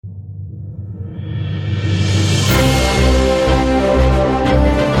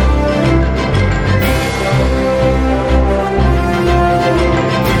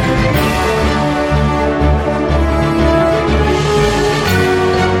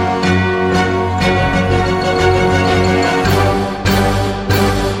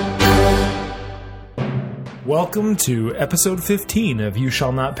Welcome to episode 15 of You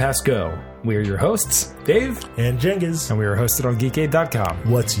Shall Not Pass Go. We are your hosts, Dave and Jengiz, and we are hosted on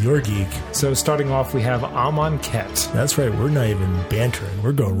Geekade.com. What's your geek? So starting off, we have Amonkhet. That's right, we're not even bantering.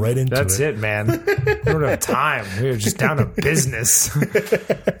 We're going right into That's it, man. We don't have time. We're just down to business.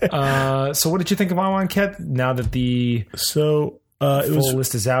 So what did you think of Amonkhet now that the full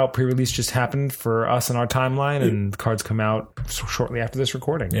list is out? Pre-release just happened for us in our timeline, and the cards come out shortly after this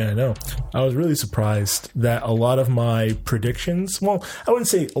recording. Yeah, I know. I was really surprised that a lot of my predictions, well, I wouldn't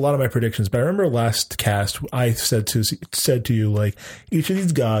say a lot of my predictions, but I remember last cast I said to you, like, each of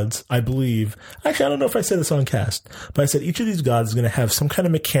these gods, I believe, actually I don't know if I said this on cast, but I said each of these gods is going to have some kind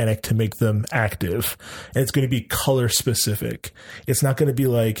of mechanic to make them active, and it's going to be color specific. It's not going to be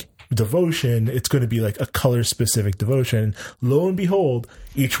like devotion, it's going to be like a color specific devotion. Lo and behold,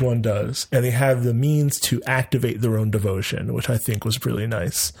 each one does, and they have the means to activate their own devotion, which I think was really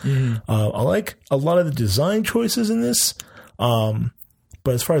nice. I like a lot of the design choices in this,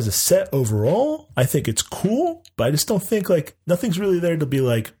 but as far as the set overall, I think it's cool, but I just don't think, like, nothing's really there to be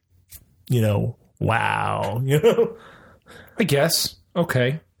like, wow, I guess.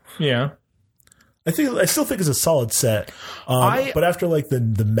 Okay. Yeah. I still think it's a solid set, but after like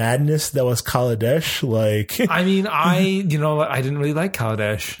the madness that was Kaladesh, like I mean, I didn't really like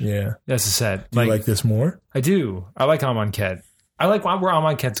Kaladesh. Yeah, that's a set. Do you like this more? I do. I like Amonkhet. I like where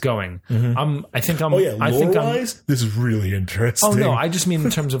Amonkhet's going. Lore-wise, this is really interesting. Oh no, I just mean in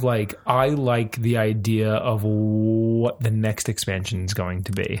terms of like, I like the idea of what the next expansion is going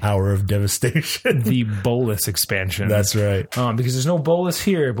to be. Hour of Devastation, the Bolus expansion. That's right. Because there's no Bolus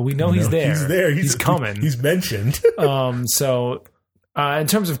here, but we know he's there. He's there. He's coming. He's mentioned. So in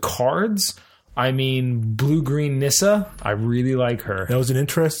terms of cards, I mean, blue-green Nissa, I really like her. That was an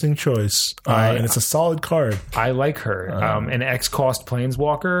interesting choice, and it's a solid card. I like her. An X-cost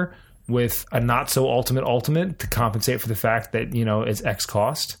Planeswalker with a not-so-ultimate to compensate for the fact that, it's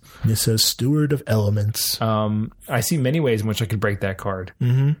X-cost. Nissa's Steward of Elements. I see many ways in which I could break that card.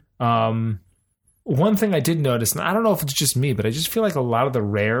 One thing I did notice, and I don't know if it's just me, but I just feel like a lot of the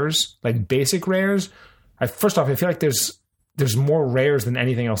rares, like basic rares, first off, I feel like there's more rares than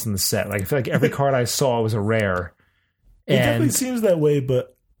anything else in the set. Like, I feel like every card I saw was a rare. It definitely seems that way,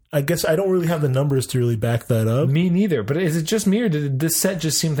 but I guess I don't really have the numbers to really back that up. Me neither. But is it just me, or did this set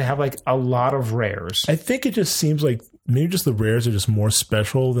just seem to have like a lot of rares? I think it just seems like maybe just the rares are just more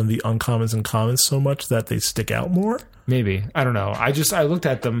special than the uncommons and commons so much that they stick out more. Maybe. I don't know. I looked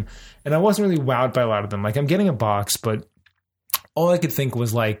at them and I wasn't really wowed by a lot of them. Like, I'm getting a box, but all I could think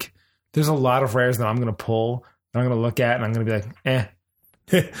was like, there's a lot of rares that I'm going to pull, I'm going to look at, and I'm going to be like, eh.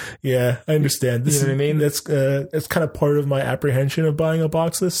 Yeah, I understand. You know what I mean? That's kind of part of my apprehension of buying a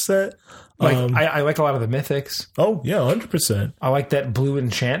box this set. Like, I like a lot of the mythics. Oh, yeah, 100%. I like that blue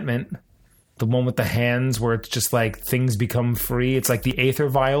enchantment. The one with the hands where it's just like things become free. It's like the Aether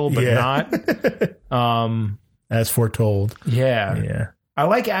Vial, but not. As Foretold. Yeah. I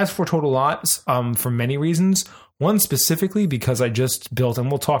like As Foretold a lot for many reasons. One specifically because I just built,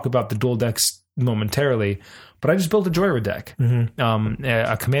 and we'll talk about the dual decks momentarily, but I just built a Joyra deck,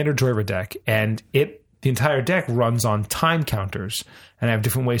 a Commander Joyra deck, and the entire deck runs on time counters, and I have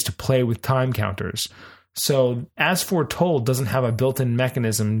different ways to play with time counters. So As Foretold doesn't have a built-in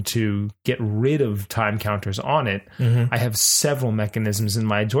mechanism to get rid of time counters on it. I have several mechanisms in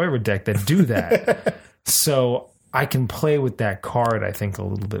my Joyra deck that do that. So I can play with that card, I think, a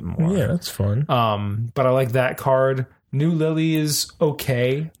little bit more. Yeah, that's fun. But I like that card. New Lily is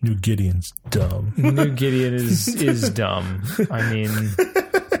okay. New Gideon's dumb. New Gideon is dumb. I mean,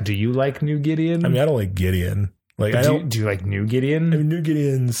 do you like New Gideon? I mean, I don't like Gideon. Like, do you like New Gideon? I mean, New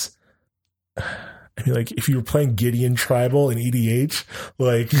Gideon's. I mean, like, if you were playing Gideon Tribal in EDH,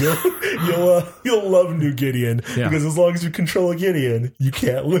 like, you'll love New Gideon, because as long as you control a Gideon, you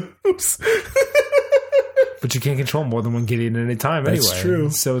can't lose. But you can't control more than one Gideon at a time anyway.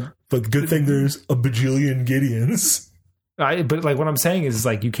 That's true. But good thing there's a bajillion Gideons. But like, what I'm saying is,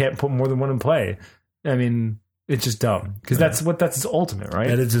 like, you can't put more than one in play. I mean, it's just dumb, because that's his ultimate, right?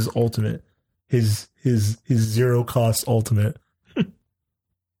 That is his ultimate. His zero cost ultimate.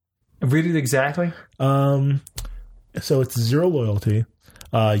 Read it exactly. So it's 0 loyalty.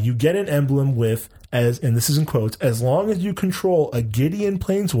 You get an emblem with, and this is in quotes, as long as you control a Gideon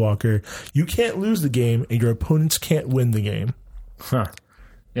Planeswalker, you can't lose the game and your opponents can't win the game. Huh.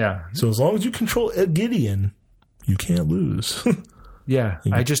 Yeah. So as long as you control a Gideon, you can't lose. Yeah,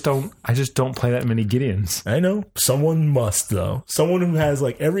 I just don't play that many Gideons. I know. Someone must, though. Someone who has,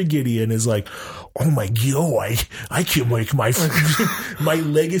 like, every Gideon is like, oh my god, I can make my my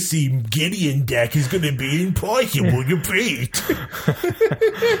legacy Gideon deck is going to be impossible to beat.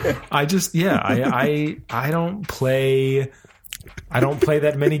 I don't play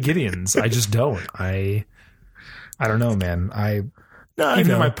that many Gideons. I just don't. I don't know, man.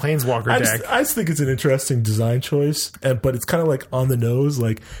 Even in my Planeswalker deck. I just think it's an interesting design choice, but it's kind of like on the nose,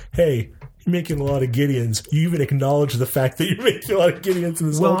 like, hey, you're making a lot of Gideons. You even acknowledge the fact that you're making a lot of Gideons in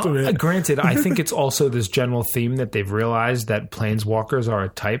this ultimate. Granted, I think it's also this general theme that they've realized that Planeswalkers are a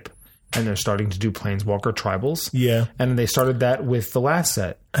type, and they're starting to do Planeswalker tribals. Yeah. And they started that with the last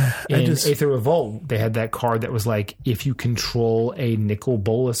set. In Aether Revolt, they had that card that was like, if you control a Nicol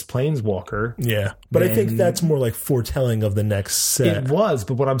Bolas Planeswalker. Yeah. But I think that's more like foretelling of the next set. It was,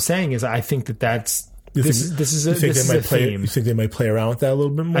 but what I'm saying is I think that's this is a theme. You think they might play around with that a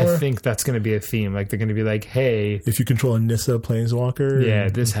little bit more? I think that's going to be a theme. Like, they're going to be like, hey, if you control a Nissa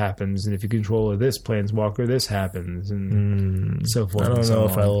Planeswalker, this happens, and if you control this Planeswalker, this happens, and so forth. I don't know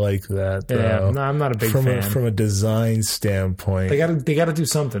if I like that, though. Yeah, no, I'm not a big fan. From a design standpoint, they got to do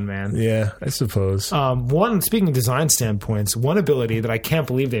something, man. Yeah, I suppose. Speaking of design standpoints, one ability that I can't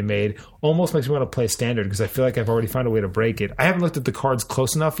believe they made almost makes me want to play Standard, because I feel like I've already found a way to break it. I haven't looked at the cards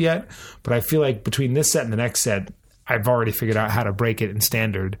close enough yet, but I feel like between this set and the next set, I've already figured out how to break it in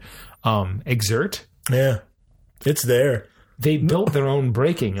Standard. Exert. Yeah, it's there. They built their own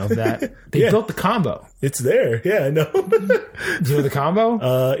breaking of that. They built the combo. It's there. Yeah, I know. Do you know the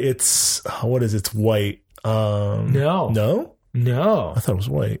combo? It's what is it? It's white. No. I thought it was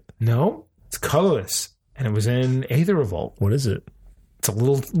white. No, it's colorless, and it was in Aether Revolt. What is it? It's a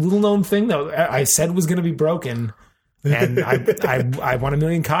little known thing that I said was going to be broken, and I want 1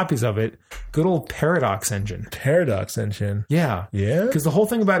 million copies of it. Good old Paradox Engine. Paradox Engine. Yeah. Yeah? Because the whole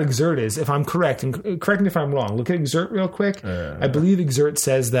thing about Exert is, if I'm correct, and correct me if I'm wrong, look at Exert real quick. I believe Exert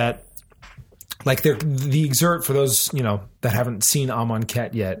says that, like, the Exert, for those, that haven't seen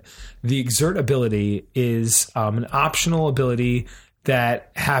Amonkhet yet, the Exert ability is an optional ability that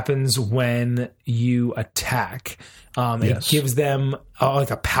happens when you attack. It gives them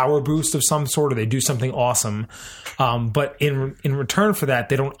like a power boost of some sort, or they do something awesome. But in return for that,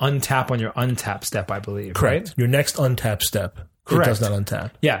 they don't untap on your untap step, I believe. Correct. Right? Your next untap step. Correct. It does not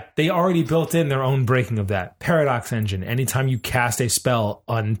untap. Yeah. They already built in their own breaking of that. Paradox Engine. Anytime you cast a spell,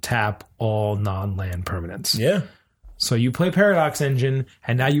 untap all non-land permanents. Yeah. So you play Paradox Engine,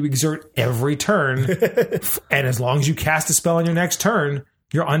 and now you exert every turn. And as long as you cast a spell on your next turn,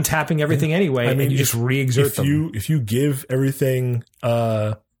 you're untapping everything anyway, and you just re-exert them. If you give everything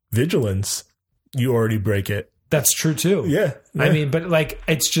vigilance, you already break it. That's true too. Yeah. I mean, but like,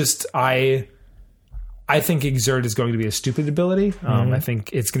 it's just I think Exert is going to be a stupid ability. I think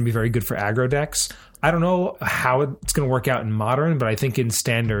it's going to be very good for aggro decks. I don't know how it's going to work out in Modern, but I think in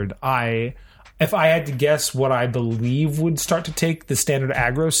Standard, if I had to guess what I believe would start to take the Standard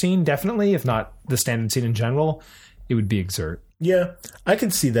aggro scene, definitely, if not the Standard scene in general, it would be Exert. Yeah, I can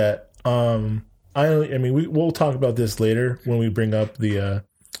see that. We'll talk about this later when we bring up the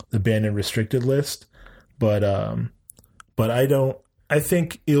banned and restricted list, but I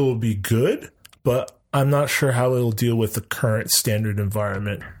think it will be good, but I'm not sure how it'll deal with the current Standard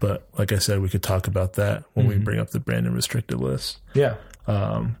environment. But like I said, we could talk about that when we bring up the banned and restricted list. Yeah.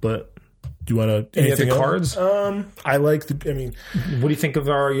 But do you want to any other cards? I like what do you think of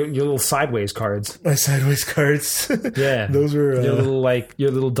your little sideways cards? My sideways cards. Yeah. Those are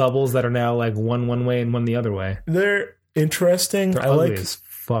your little doubles that are now like one way and one the other way. They're interesting. They're ugly as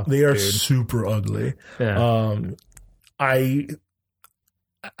fuck. They are super ugly. Yeah.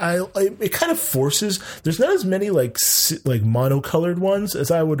 It kind of forces. There's not as many like monocolored ones as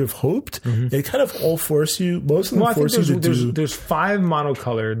I would have hoped. They kind of all force you. Most of them force you to do. There's 5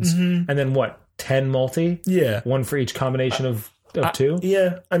 monocoloreds, and then 10 multi. Yeah, 1 for each combination of 2.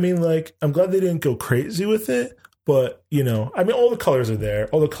 Yeah, I'm glad they didn't go crazy with it. But all the colors are there.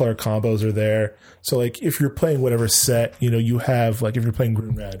 All the color combos are there. So like, if you're playing whatever set, you have like, if you're playing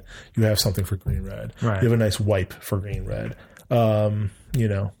green red, you have something for green red. Right. You have a nice wipe for green red.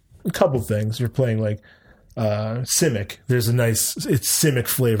 A couple things. You're playing like Simic. There's it's Simic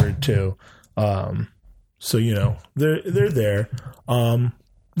flavored too. So they're there.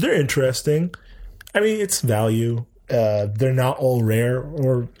 They're interesting. It's value. They're not all rare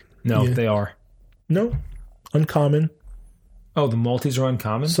or no, they are. No, uncommon. Oh, the multis are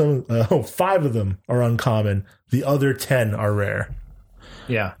uncommon? 5 of them are uncommon. The other 10 are rare.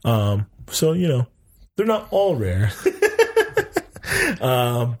 Yeah. So they're not all rare.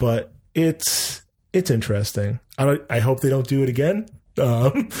 But it's interesting. I hope they don't do it again.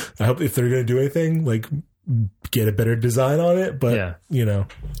 I hope if they're going to do anything, like get a better design on it. But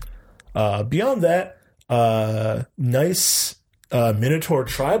beyond that, nice Minotaur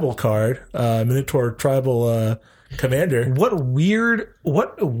tribal card, Minotaur tribal commander. What weird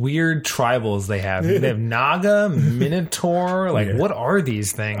tribals they have. They have Naga, Minotaur. Like, what are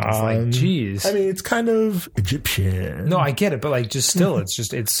these things? Like, geez. I mean, it's kind of Egyptian. No, I get it, but like, just still,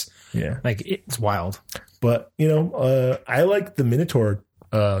 it's like it's wild. But I like the Minotaur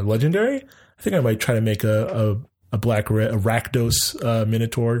legendary. I think I might try to make a Rakdos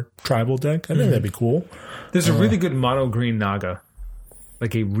Minotaur tribal deck. I think that'd be cool. There's a really good mono green Naga,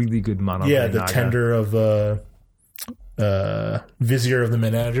 like a really good mono. Yeah, green the Naga. tender of Vizier of the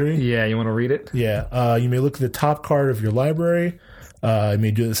Menagerie. Yeah, you want to read it? Yeah, you may look at the top card of your library. You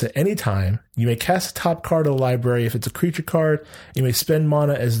may do this at any time. You may cast the top card of the library if it's a creature card. You may spend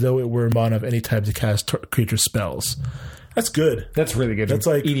mana as though it were mana of any type to cast creature spells. That's good. That's really good. That's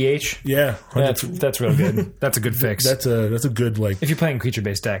like EDH. Yeah, that's really good. That's a good fix. That's a good like. If you're playing creature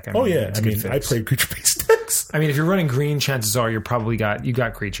based deck. I mean, I mean, I play creature based decks. I mean, if you're running green, chances are you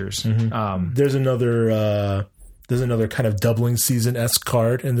got creatures. There's another kind of doubling season-esque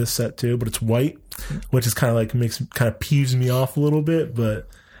card in this set too, but it's white, which is kind of like peeves me off a little bit. But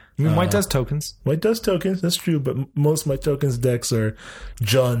I mean, white does tokens. White does tokens, that's true, but most of my tokens decks are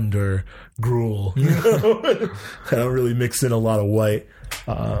Jund or Gruul. I don't really mix in a lot of white.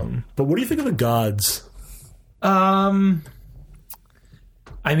 But what do you think of the gods? I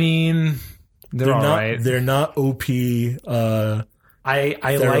mean, they're all not, right. They're not OP. I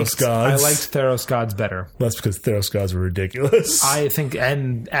liked Theros gods better. That's because Theros gods were ridiculous. I think,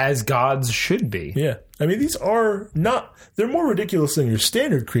 and as gods should be. Yeah. I mean, these are not, they're more ridiculous than your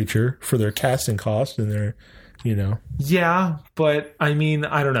standard creature for their casting cost and their, Yeah, but I mean,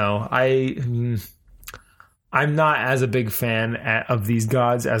 I don't know. I'm not as a big fan of these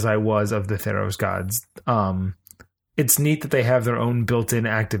gods as I was of the Theros gods. It's neat that they have their own built-in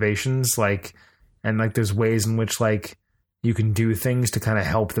activations, and there's ways in which you can do things to kind of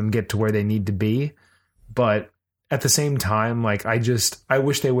help them get to where they need to be. But at the same time, I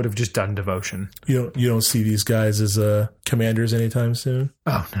wish they would have just done devotion. You don't see these guys as commanders anytime soon?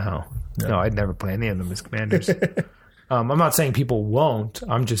 Oh, no, I'd never play any of them as commanders. I'm not saying people won't.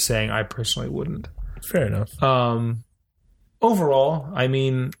 I'm just saying I personally wouldn't. Fair enough. Overall, I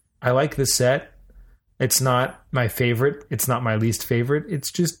mean, I like this set. It's not my favorite. It's not my least favorite.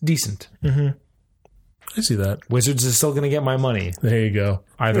 It's just decent. Mm-hmm. I see that. Wizards is still going to get my money. There you go.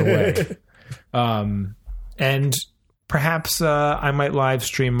 Either way. And perhaps I might live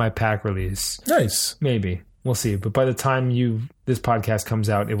stream my pack release. Nice. Maybe. We'll see. But by the time this podcast comes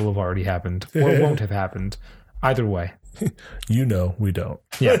out, it will have already happened. Or it won't have happened. Either way. We don't.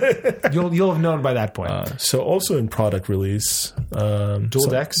 Yeah. You'll have known by that point. So also in product release. Dual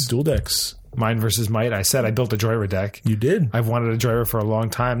decks. Dual decks. Mine versus Might. I said I built a Joyra deck. You did. I've wanted a Joyra for a long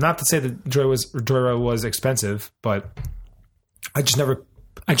time. Not to say that Joyra was expensive, but I just never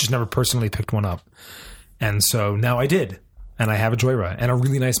personally picked one up. And so now I did. And I have a Joyra and a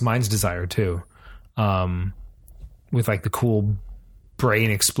really nice Mind's Desire too. With the cool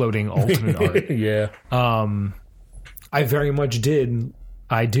brain exploding ultimate art. Yeah. I very much did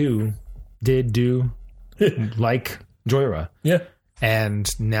like Joyra. Yeah. And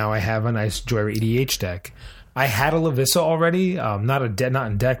now I have a nice Joyra EDH deck. I had a Lavissa already, not in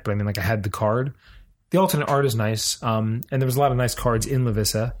deck, but I mean, I had the card. The alternate art is nice, and there was a lot of nice cards in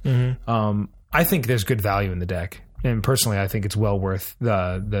Lavissa. Mm-hmm. I think there's good value in the deck, and personally, I think it's well worth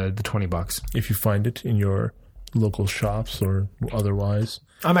the $20 if you find it in your local shops or otherwise.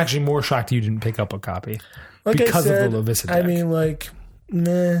 I'm actually more shocked you didn't pick up a copy because of the Lavissa deck. I mean,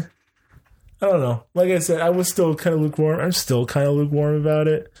 meh. I don't know. Like I said, I was still kind of lukewarm. I'm still kind of lukewarm about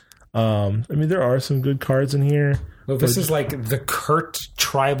it. I mean, there are some good cards in here. Well, this is the Kurt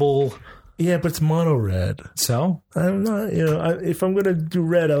tribal. Yeah, but it's mono red. So? I'm not, if I'm going to do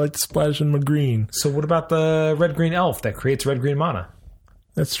red, I like to splash in my green. So what about the red-green elf that creates red-green mana?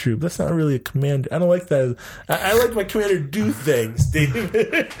 That's true. But that's not really a commander. I don't like that. I like my commander to do things,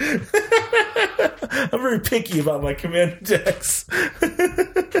 David. I'm very picky about my commander decks.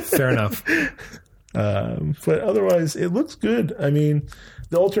 Fair enough. But otherwise, it looks good. I mean,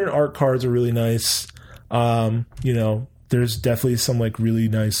 the alternate art cards are really nice. There's definitely some really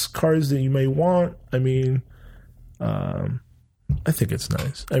nice cards that you may want. I mean, I think it's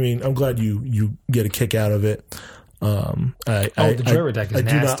nice. I mean, I'm glad you get a kick out of it. The Jora deck is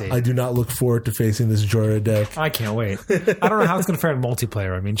nasty. I do not look forward to facing this Jora deck. I can't wait. I don't know how it's going to fare in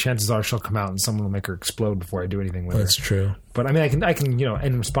multiplayer. I mean, chances are she'll come out and someone will make her explode before I do anything with her. That's true. But I mean, I can,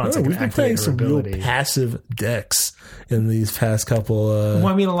 in response, I can we've been activate playing her some ability. real passive decks in these past couple. Well,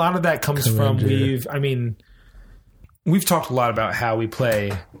 I mean, a lot of that comes Commander. from we've talked a lot about how we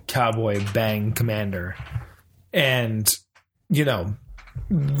play Cowboy Bang Commander, and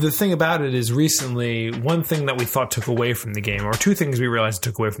the thing about it is recently, one thing that we thought took away from the game, or two things we realized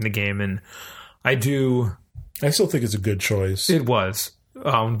took away from the game, and I still think it's a good choice. It was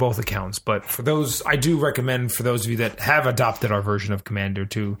on both accounts, but for those, I do recommend for those of you that have adopted our version of Commander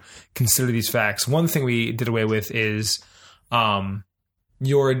to consider these facts. One thing we did away with is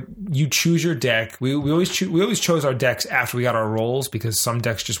you choose your deck. We always chose our decks after we got our rolls because some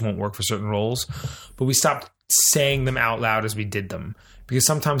decks just won't work for certain roles, but we stopped saying them out loud as we did them. Because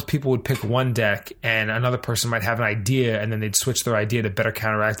sometimes people would pick one deck and another person might have an idea and then they'd switch their idea to better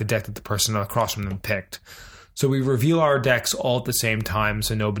counteract the deck that the person across from them picked. So we reveal our decks all at the same time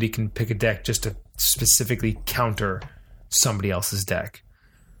so nobody can pick a deck just to specifically counter somebody else's deck.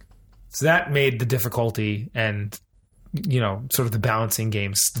 So that made the difficulty and, sort of the balancing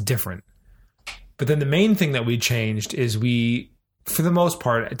games different. But then the main thing that we changed is we, for the most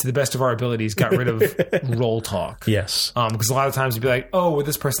part, to the best of our abilities, got rid of roll talk. Yes. Because a lot of times you'd be like, oh, well,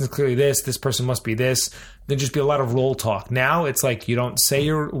 this person's clearly this person must be this. There'd just be a lot of roll talk. Now it's like you don't say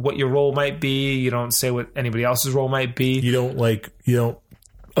what your role might be. You don't say what anybody else's role might be. You don't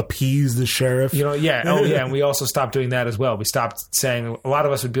appease the sheriff. Yeah. Oh, yeah. And we also stopped doing that as well. We stopped saying, a lot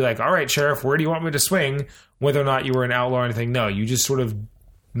of us would be like, all right, sheriff, where do you want me to swing? Whether or not you were an outlaw or anything. No, you just sort of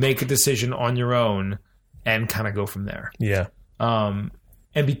make a decision on your own and kind of go from there. Yeah. And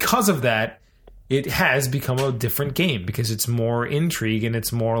because of that, it has become a different game because it's more intrigue and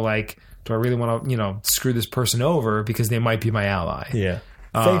it's more like, do I really want to, screw this person over because they might be my ally? Yeah.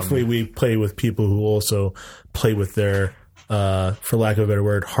 Thankfully, we play with people who also play with their, for lack of a better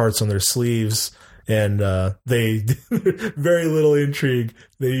word, hearts on their sleeves. And they very little intrigue.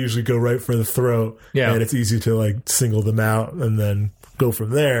 They usually go right for the throat. Yeah. And it's easy to single them out and then go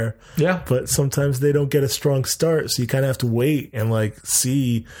from there. Yeah. But sometimes they don't get a strong start, so you kind of have to wait and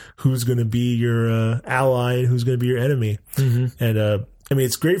see who's going to be your ally and who's going to be your enemy. Mm-hmm. And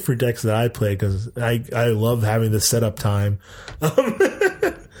it's great for decks that I play because I love having the setup time.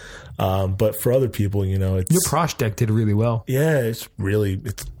 But for other people, it's your Prosh deck did really well. Yeah, it's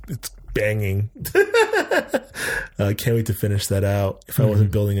banging. I can't wait to finish that out. If I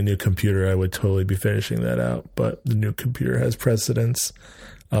wasn't building a new computer, I would totally be finishing that out. But the new computer has precedence.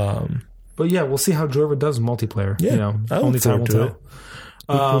 But yeah, we'll see how Jora does in multiplayer. Yeah, only time will tell.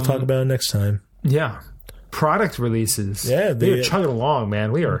 We'll talk about it next time. Yeah. Product releases. Yeah, we are chugging along,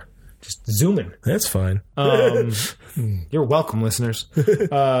 man. We are just zooming. That's fine. You're welcome, listeners.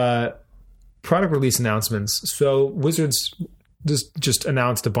 Product release announcements. So Wizards just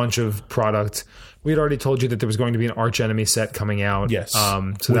announced a bunch of product. We had already told you that there was going to be an Arch Enemy set coming out. Yes.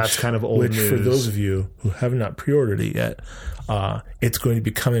 That's kind of old news. For those of you who have not pre-ordered it yet, it's going to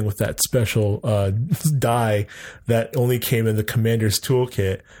be coming with that special die that only came in the Commander's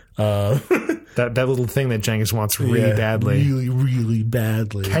Toolkit. That little thing that Jenkins wants really badly. Really, really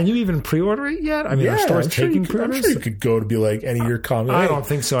badly. Can you even pre-order it yet? I mean, are stores taking pre-orders? I'm sure you could go to be like any of your comments. I don't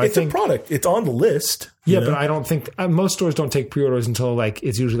think so. It's a product. It's on the list. Yeah, but I don't think most stores don't take pre-orders until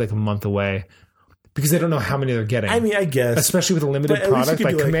it's usually a month away because they don't know how many they're getting. I mean, I guess. Especially with a limited product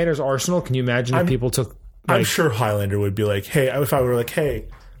like Commander's Arsenal. Can you imagine if people took... I'm sure Highlander would be like, hey, if I were like, hey,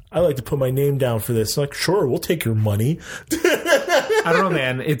 I'd like to put my name down for this. Like, sure, we'll take your money. I don't know,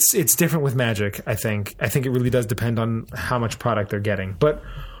 man. It's different with Magic, I think. I think it really does depend on how much product they're getting. But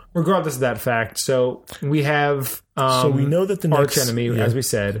regardless of that fact, so we have so we know that the Arch next Enemy, as we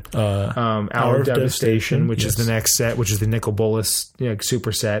said, Hour of Devastation, which is the next set, which is the Nicol Bolas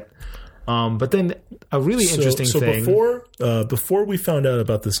super set. But then a really interesting thing. So before we found out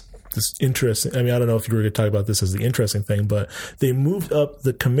about this interesting, I mean, I don't know if you were going to talk about this as the interesting thing, but they moved up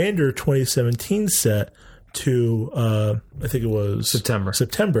the Commander 2017 set to I think it was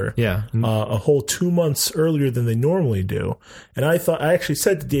September. Yeah. A whole 2 months earlier than they normally do. And I actually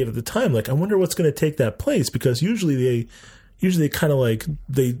said to Dave at the time, I wonder what's going to take that place, because usually they kind of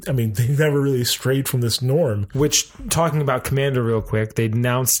they never really strayed from this norm. Which, talking about Commander real quick, they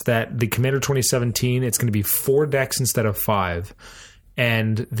announced that the Commander 2017, it's going to be 4 decks instead of 5.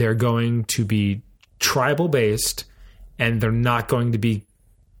 And they're going to be tribal based, and they're not going to be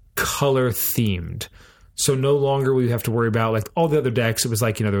color themed. So no longer will you have to worry about all the other decks. It was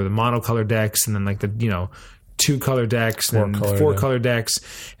there were the monocolor decks, and then 2-color decks and 4-color decks.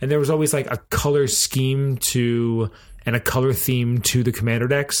 And there was always like a color scheme and a color theme to the commander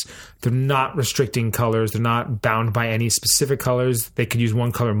decks. They're not restricting colors. They're not bound by any specific colors. They could use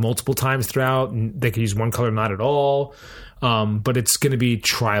one color multiple times throughout, and they could use one color not at all. But it's going to be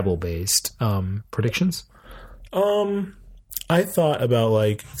tribal based. Predictions? I thought about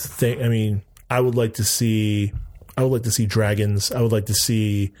I would like to see dragons. I would like to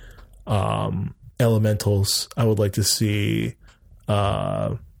see elementals. I would like to see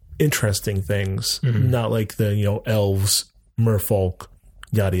interesting things, not like the elves, merfolk,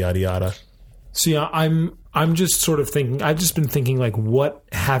 yada yada yada. So yeah, I'm just sort of thinking. I've just been thinking like, what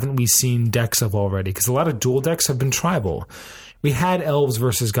haven't we seen decks of already? Because a lot of dual decks have been tribal. We had elves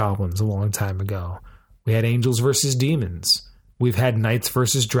versus goblins a long time ago. We had angels versus demons. We've had knights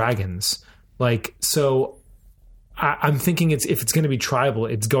versus dragons. Like, so I'm thinking if it's going to be tribal,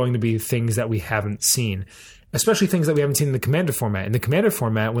 it's going to be things that we haven't seen. Especially things that we haven't seen in the Commander format. In the Commander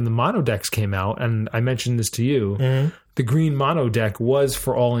format, when the mono decks came out, and I mentioned this to you, the green mono deck was,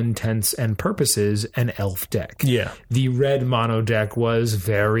 for all intents and purposes, an elf deck. Yeah. The red mono deck was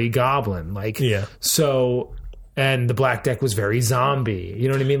very goblin. So, and the black deck was very zombie. You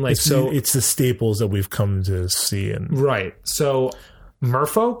know what I mean? It's the staples that we've come to see. Right. So,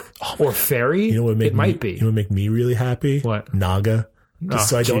 merfolk or fairy, it might be. You know what would make me really happy? What? Naga.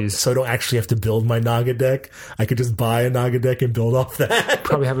 So I don't actually have to build my Naga deck. I could just buy a Naga deck and build off that.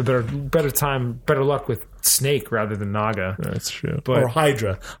 Probably have a better luck with Snake rather than Naga. That's true. Or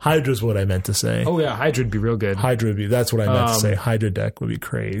Hydra. Hydra's what I meant to say. Oh yeah, Hydra would be real good. That's what I meant to say. Hydra deck would be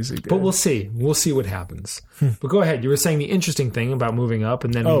crazy good. But we'll see. We'll see what happens. But go ahead. You were saying the interesting thing about moving up,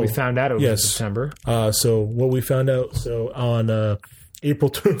 and then we found out it was in September. So what we found out, on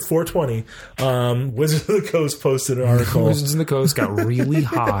April 420, Wizards of the Coast posted an article. Wizards of the Coast got really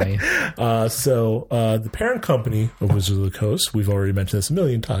high. The parent company of Wizards of the Coast, we've already mentioned this a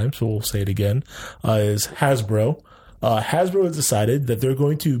million times, so we'll say it again, is Hasbro. Hasbro has decided that they're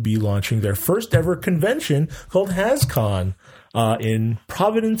going to be launching their first ever convention called HasCon in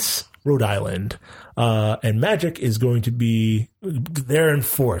Providence, Rhode Island. And Magic is going to be there in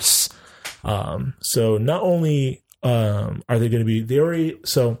force. So not only are they going to be?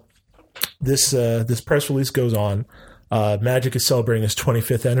 This press release goes on. Magic is celebrating its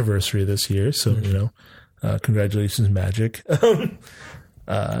 25th anniversary this year, so congratulations, Magic.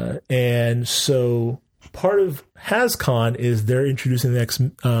 And so part of HasCon is they're introducing the next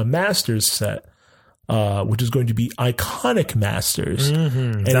Masters set, which is going to be Iconic Masters.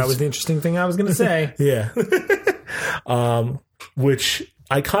 And that was the interesting thing I was going to say. Yeah, which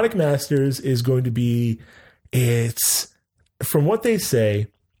Iconic Masters is going to be. It's, from what they say,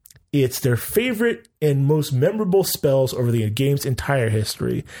 it's their favorite and most memorable spells over the game's entire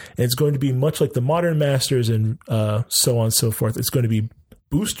history. And it's going to be much like the Modern Masters and so on and so forth. It's going to be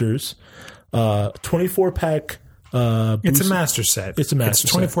boosters, 24-pack. It's a master set. It's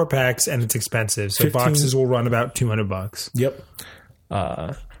 24 packs, and it's expensive. So 15, boxes will run about $200. Yep.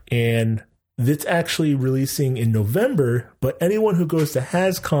 And it's actually releasing in November, but anyone who goes to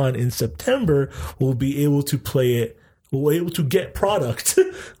HasCon in September will be able to play it, will be able to get product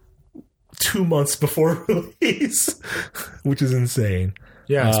 2 months before release, which is insane.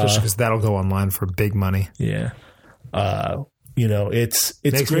 Yeah, especially because that'll go online for big money. Yeah. It's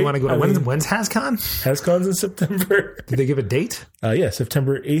makes great. Me want to go. When's HasCon? HasCon's in September. Did they give a date?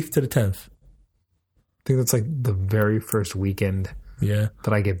 September 8th to the 10th. I think that's like the very first weekend. Yeah,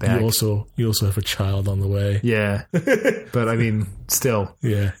 that I get back. You also have a child on the way. Yeah, but I mean, still.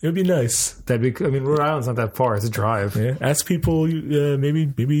 Yeah, it would be nice. Rhode Island's not that far. It's a drive. Yeah, ask people.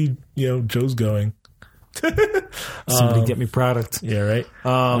 Maybe Joe's going. Somebody get me product. Yeah, right.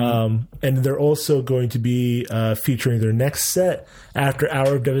 And they're also going to be featuring their next set after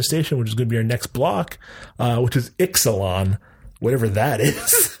Hour of Devastation, which is going to be our next block, which is Ixalan. Whatever that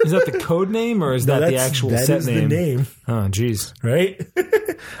is. Is that the code name or is that the actual set name? That is the name. Oh, geez. Right?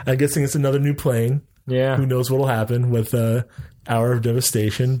 I'm guessing it's another new plane. Yeah. Who knows what will happen with Hour of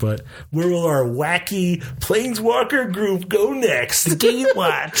Devastation, but where will our wacky Planeswalker group go next? The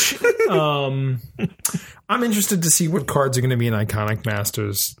Gatewatch. I'm interested to see what cards are going to be in Iconic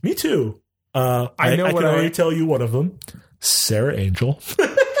Masters. Me too. I can already tell you one of them. Sarah Angel.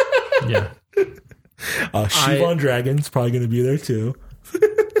 Yeah. Shivan Dragon's probably going to be there too.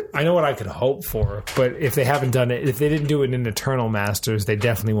 I know what I could hope for, but if they haven't done it, if they didn't do it in Eternal Masters, they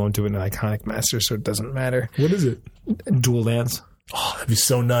definitely won't do it in Iconic Masters, so it doesn't matter. What is it? Dual Dance. Oh, that'd be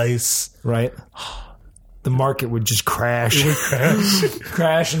so nice. Right? The market would just crash. It would crash.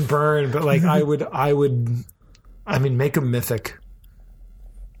 Crash and burn, but like I mean, make a mythic.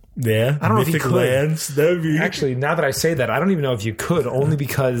 Yeah, I don't know if you Mythic could. Lands. That would be Actually, now that I say that, I don't even know if you could, only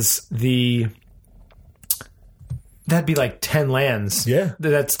because that'd be like 10 lands. Yeah.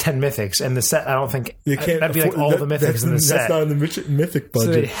 That's 10 mythics. And the set, I don't think, you can't that'd be like all the mythics in the set. That's not in the mythic So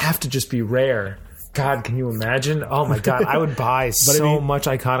budget. they'd have to just be rare. God, can you imagine? Oh my God, I would buy much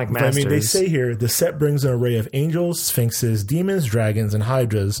Iconic Masters. I mean, they say here the set brings an array of angels, sphinxes, demons, dragons, and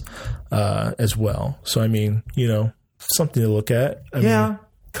hydras as well. So I mean, something to look at. I mean,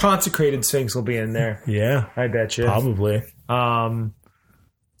 Consecrated Sphinx will be in there. yeah, I bet you. probably.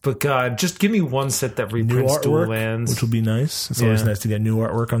 But God, just give me one set that New reprints dual artwork, lands. which will be nice. It's always nice to get new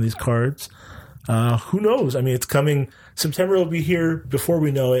artwork on these cards. Who knows? I mean, it's coming. September will be here before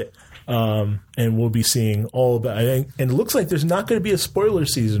we know it. And we'll be seeing all about it. And it looks like there's not going to be a spoiler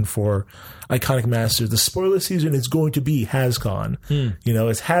season for Iconic Masters. The spoiler season is going to be HasCon.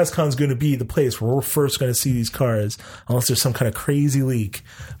 It's HasCon's going to be the place where we're first going to see these cards, unless there's some kind of crazy leak.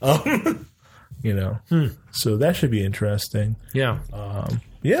 So that should be interesting. Yeah.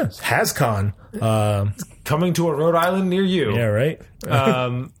 Yeah, HasCon. Coming to a Rhode Island near you. Yeah, right?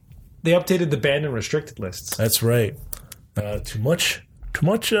 They updated the banned and restricted lists. That's right. Too much,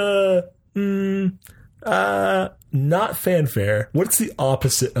 not fanfare. What's the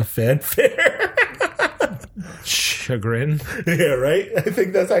opposite of fanfare? Chagrin. Yeah, right? I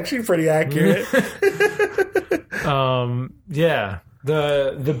think that's actually pretty accurate. Yeah.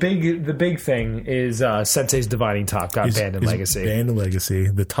 The big thing is Sensei's Dividing Top got banned in Legacy. Banned in Legacy.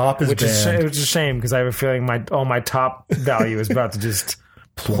 The top is which banned. is a shame because I have a feeling my top value is about to just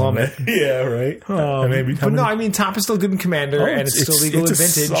plummet. Yeah, right. I mean top is still good in Commander and it's still legal in Vintage.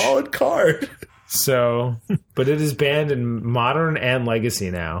 It's a solid card. So, but it is banned in Modern and Legacy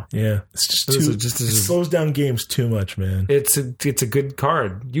now. Yeah, it's just it slows down games too much, man. It's a good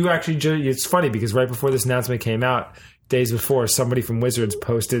card. You actually, it's funny because right before this announcement came out, days before, somebody from Wizards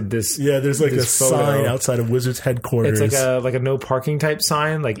posted this. Yeah, there's like a photo. sign outside of Wizards headquarters. It's like a no parking type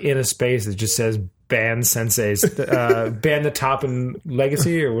sign, like in a space that just says ban Senseis, ban the top in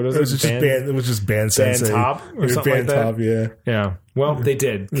Legacy, or what was it? It was just ban Sensei. Ban top or something like that. Top, yeah. Yeah. Well, they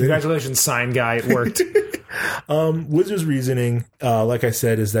did. Congratulations, sign guy. It worked. Wizards' reasoning, like I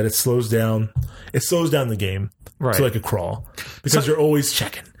said, is that it slows down the game to like a crawl because you're always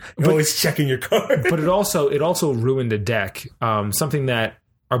checking. You're always checking your card. But it also ruined a deck. Something that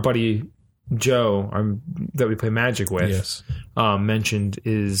our buddy Joe, that we play Magic with, mentioned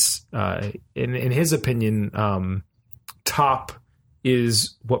is, in his opinion, top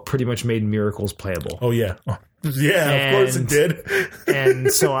is what pretty much made Miracles playable. Oh yeah. Yeah, of course it did.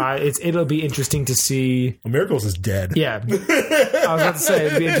 And so it'll be interesting to see. Well, Miracles is dead. Yeah. I was about to say,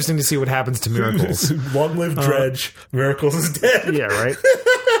 it'd be interesting to see what happens to Miracles. Long live Dredge. Miracles is dead. Yeah, right?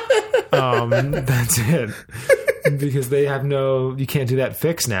 That's it. Because they have you can't do that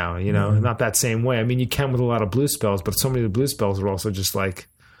fix now, not that same way. I mean, you can with a lot of blue spells, but so many of the blue spells are also just like,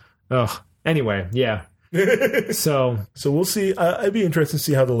 anyway, yeah. So we'll see. I'd be interested to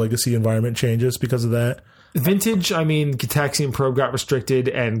see how the Legacy environment changes because of that. Vintage, I mean, Gitaxian Probe got restricted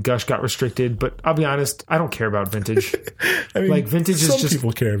and Gush got restricted, but I'll be honest, I don't care about Vintage. I mean, like Vintage some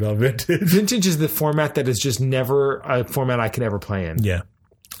people care about Vintage. Vintage is the format that is just never a format I could ever play in. Yeah.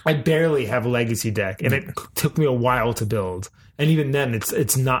 I barely have a Legacy deck, and it took me a while to build. And even then,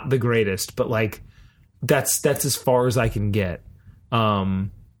 it's not the greatest, but like that's as far as I can get.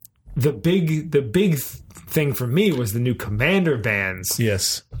 The big thing for me was the new Commander bans.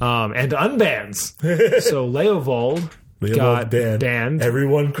 Yes. And unbans. So Leovold got banned.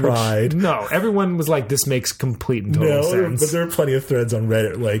 Everyone cried. No, everyone was like, this makes complete and total sense. But there are plenty of threads on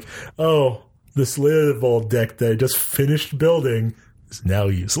Reddit like, oh, this Leovold deck that I just finished building is now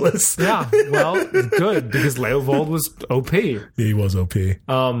useless. Yeah, well, good, because Leovold was OP. Yeah, he was OP.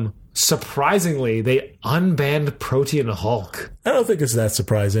 Surprisingly, they unbanned Protean Hulk. I don't think it's that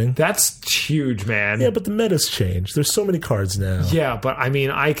surprising. That's huge, man. Yeah, but the meta's changed. There's so many cards now. Yeah, but I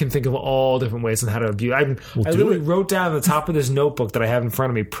mean, I can think of all different ways on how to abuse. I literally wrote down at the top of this notebook that I have in front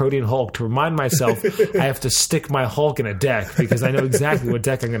of me, Protean Hulk, to remind myself I have to stick my Hulk in a deck because I know exactly what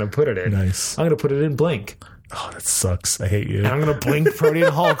deck I'm going to put it in. Nice. I'm going to put it in Blink. Oh, that sucks. I hate you. And I'm going to blink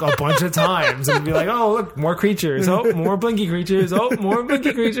Protean Hulk a bunch of times and be like, oh, look, more creatures. Oh, more blinky creatures. Oh, more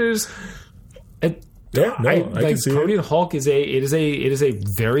blinky creatures. I can see Protean it. Hulk is a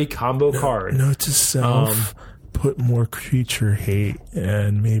very combo card. Note to self, put more creature hate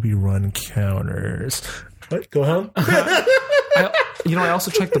and maybe run counters. What? Go ahead. I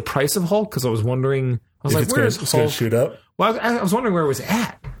also checked the price of Hulk because I was wondering. I was like, where is Hulk? It's going to shoot up? Well, I was wondering where it was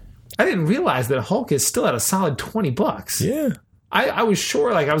at. I didn't realize that Hulk is still at a solid $20. Yeah. I was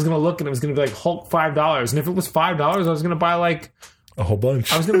sure I was going to look and it was going to be like Hulk $5. And if it was $5, I was going to buy like A whole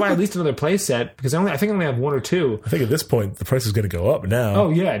bunch. I was going to buy at least another play set because I think I only have one or two. I think at this point the price is going to go up now. Oh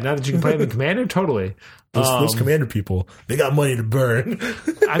yeah, now that you can play them in Commander, totally. Those Commander people, they got money to burn.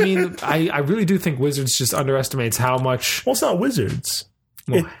 I mean, I really do think Wizards just underestimates how much. Well, it's not Wizards.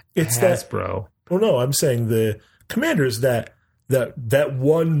 It's Hasbro. Well, no, I'm saying the Commanders that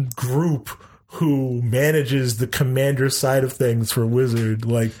one group who manages the Commander side of things for Wizard.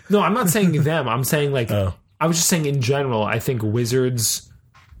 Like, no, I'm not saying them. I'm saying like I was just saying in general. I think Wizards.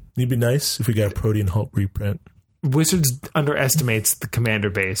 It'd be nice if we got a Protean Hulk reprint. Wizards underestimates the Commander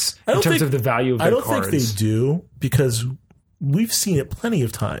base in terms of the value of their cards. I don't think they do because we've seen it plenty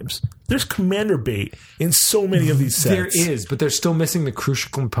of times. There's Commander bait in so many of these sets. There is, but they're still missing the crucial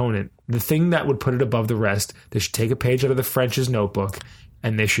component. The thing that would put it above the rest. They should take a page out of the French's notebook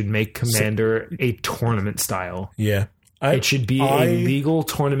and they should make Commander a tournament style. Yeah. It should be a legal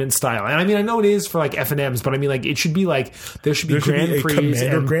tournament style. And I mean, I know it is for like FNMs, but I mean, like, it should be like, there should be Grand Prix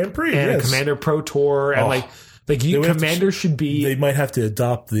and a Commander Pro Tour and Commander should be. They might have to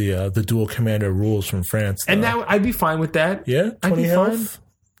adopt the dual Commander rules from France, though. And that I'd be fine with that. Yeah, 20 health.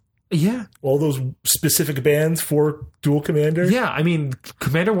 Yeah, all those specific bands for dual Commander. Yeah, I mean,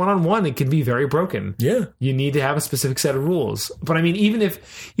 Commander 1-on-1, it can be very broken. Yeah, you need to have a specific set of rules. But I mean, even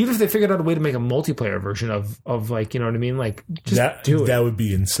if they figured out a way to make a multiplayer version of like, you know what I mean, like just do it. That would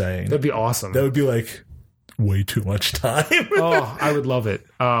be insane. That'd be awesome. That would be like way too much time. Oh, I would love it.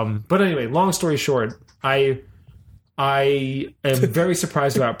 But anyway, long story short, I am very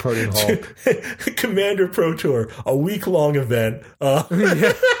surprised about Protean Hulk. Commander Pro Tour, a week-long event.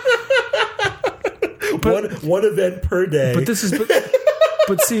 One event per day.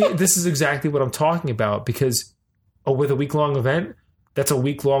 But see, this is exactly what I'm talking about because with a week-long event, that's a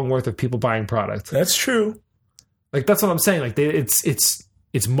week-long worth of people buying product. That's true. Like that's what I'm saying. Like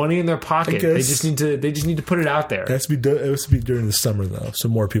it's money in their pocket. They just need to put it out there. It has to be during the summer though, so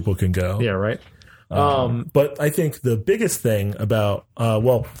more people can go. Yeah, right. But I think the biggest thing about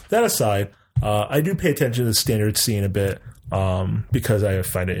that aside, I do pay attention to the standard scene a bit because I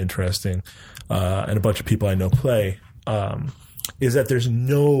find it interesting, and a bunch of people I know play. Is that there's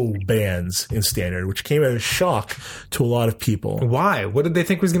no bans in standard, which came as a shock to a lot of people. Why? What did they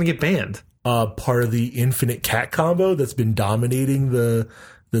think was going to get banned? Part of the Infinite Cat combo that's been dominating the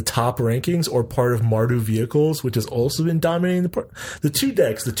top rankings, or part of Mardu Vehicles, which has also been dominating the two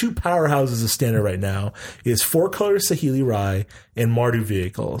decks. The two powerhouses of standard right now is 4-color Saheeli Rai and Mardu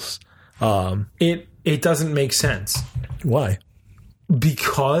Vehicles. It doesn't make sense. Why?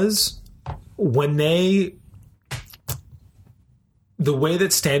 Because the way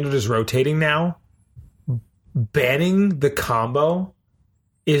that standard is rotating now, banning the combo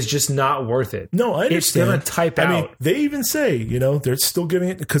is just not worth it. No, I understand. It's going to type out. I mean, they even say, they're still giving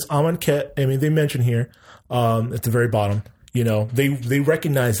it because Amonkhet, they mention here at the very bottom, they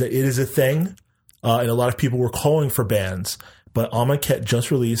recognize that it is a thing, and a lot of people were calling for bans, but Amonkhet just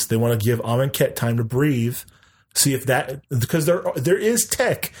released. They want to give Amonkhet time to breathe, see if that, because there is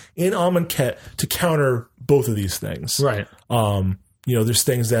tech in Amonkhet to counter both of these things. Right. There's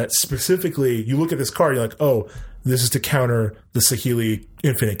things that specifically, you look at this card, you're like, oh, this is to counter the Saheeli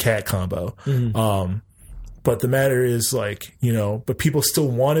Infinite Cat combo. Mm-hmm. But the matter is but people still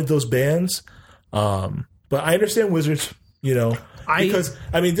wanted those bans. But I understand Wizards, because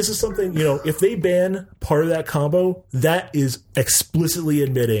this is something, if they ban part of that combo, that is explicitly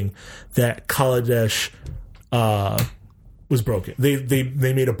admitting that Kaladesh was broken. They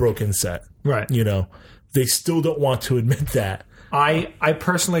made a broken set. Right. They still don't want to admit that. I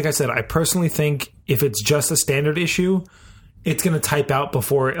personally, like I said, I personally think if it's just a standard issue, it's going to type out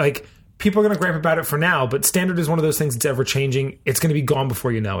before, people are going to gripe about it for now, but standard is one of those things that's ever changing. It's going to be gone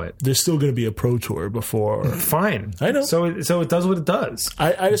before you know it. There's still going to be a Pro Tour before. Fine. I know. So it does what it does.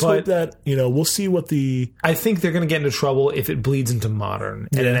 I just hope that, we'll see what I think they're going to get into trouble if it bleeds into modern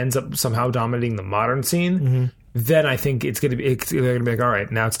and it ends up somehow dominating the modern scene. Mm-hmm. Then I think they're going to be like, all right,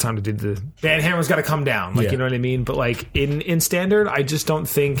 now it's time to do the ban hammer's got to come down. You know what I mean? But in standard, I just don't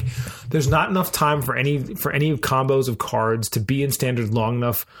think there's not enough time for any combos of cards to be in standard long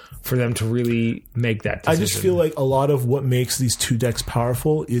enough for them to really make that decision. I just feel like a lot of what makes these two decks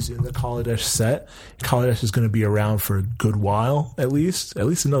powerful is in the Kaladesh set. Kaladesh is going to be around for a good while, at least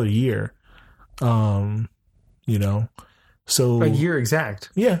another year. So a year exact.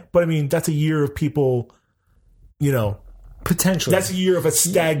 Yeah, but that's a year of people Potentially. That's a year of a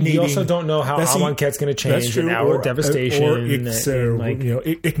stagnating. You also don't know how Amonkhet's going to change in Hour of Devastation. Or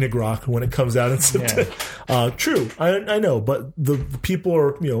Ignigrok when it comes out in September. Yeah. True. I know, but the people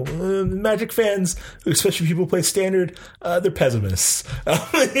are, Magic fans, especially people who play Standard, they're pessimists. They're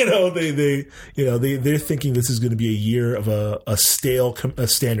thinking this is going to be a year of a stale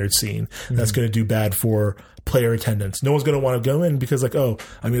Standard scene that's going to do bad for player attendance. No one's going to want to go in because they're going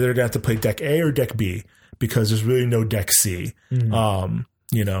to have to play deck A or deck B, because there's really no deck C. I'm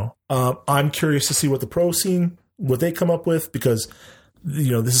curious to see what the pro scene, what they come up with, because,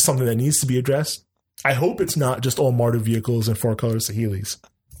 this is something that needs to be addressed. I hope it's not just all Mardu vehicles and 4-color Saheelis,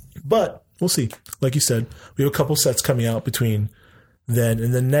 but we'll see. Like you said, we have a couple sets coming out between then,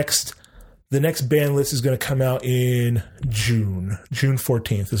 and the next ban list is going to come out in June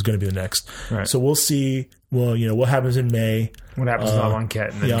 14th is going to be the next. Right. So we'll see. Well, what happens in May. What happens with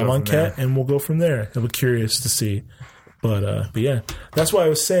Amonkhet. Amonkhet, and we'll go from there. I'll be curious to see. But yeah, that's why I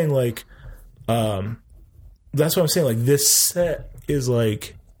was saying, this set is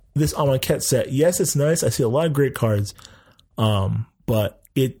this Amonkhet set. Yes, it's nice. I see a lot of great cards. But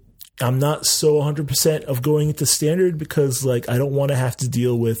I'm not so 100% of going into Standard because, I don't want to have to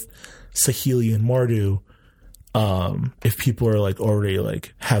deal with Saheeli and Mardu. If people are already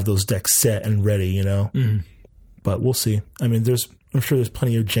have those decks set and ready, but we'll see. I mean, I'm sure there's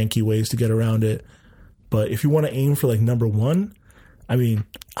plenty of janky ways to get around it, but if you want to aim for number one, I mean,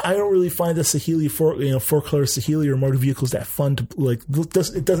 I don't really find the Saheeli 4-color Saheeli or Mardu vehicles that fun to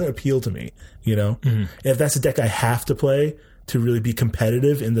it doesn't appeal to me, And if that's a deck I have to play to really be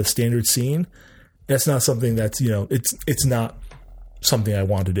competitive in the Standard scene, that's not something that's it's not something I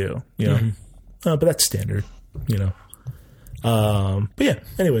want to do, but that's Standard. But yeah,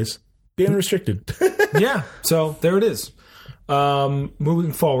 anyways, being restricted. Yeah, so there it is.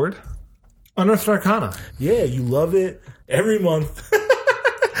 Moving forward, Unearthed Arcana. Yeah, you love it. Every month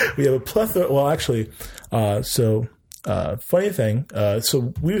we have a plethora. Well, actually, funny thing.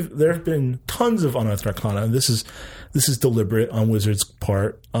 So there have been tons of Unearthed Arcana, and this is deliberate on Wizards'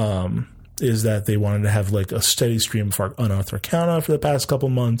 part. Is that they wanted to have a steady stream of Unearthed Arcana for the past couple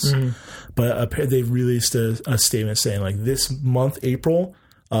months. But they've released a statement saying this month, April,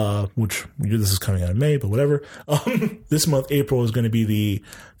 which this is coming out of May, but whatever. This month, April, is going to be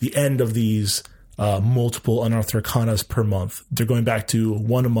the end of these multiple Unearthed Arcanas per month. They're going back to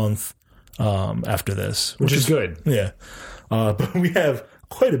one a month after this. Which is good. Yeah. But we have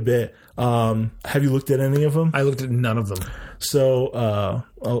quite a bit. Have you looked at any of them? I looked at none of them. So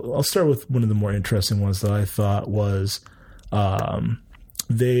I'll start with one of the more interesting ones that I thought was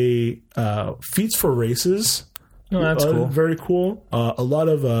feats for races. Oh, that's cool. Very cool. A lot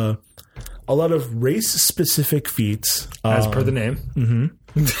of race specific feats, as per the name.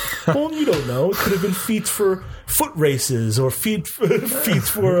 Mm-hmm. Well, you don't know. It could have been feats for foot races or feats for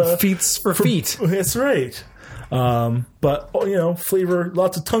feet. That's right. But flavor,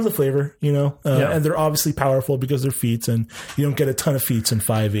 tons of flavor, and they're obviously powerful because they're feats, and you don't get a ton of feats in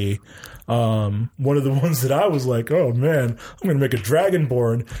 5e. One of the ones that I was like, oh man, I'm going to make a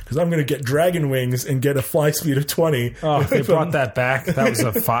Dragonborn because I'm going to get dragon wings and get a fly speed of 20. Oh, they brought that back. That was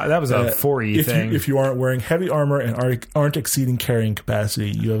a 4e thing. If you aren't wearing heavy armor and aren't exceeding carrying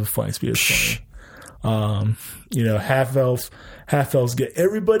capacity, you have a fly speed of 20. Half elves get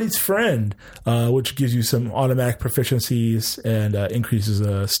everybody's friend, which gives you some automatic proficiencies and increases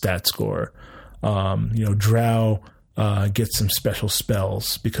a stat score. Drow get some special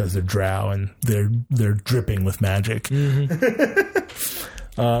spells because they're Drow and they're dripping with magic. A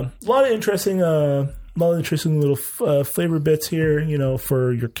lot of interesting little flavor bits here,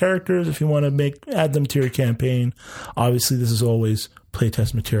 for your characters if you want to add them to your campaign. Obviously, this is always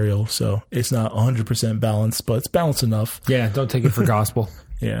playtest material, so it's not 100% balanced, but it's balanced enough. Yeah, don't take it for gospel.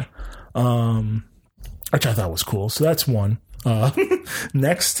 Yeah. Which I thought was cool. So that's one.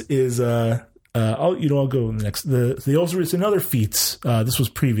 Next is I'll go next. It's another feats. This was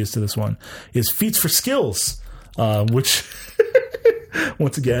previous to this one. Is feats for skills, which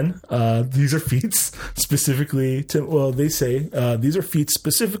once again, these are feats specifically they say these are feats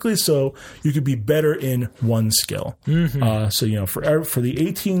specifically so you could be better in one skill. So for the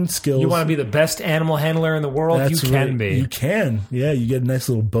 18 skills, you want to be the best animal handler in the world. You can be. You can. Yeah, you get a nice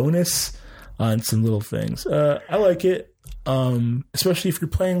little bonus on some little things. I like it, especially if you're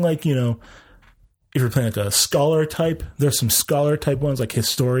playing if you're playing a scholar type. There's some scholar type ones like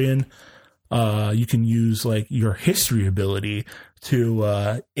historian. You can use your history ability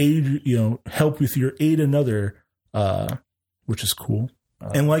to aid, help with your aid another, which is cool.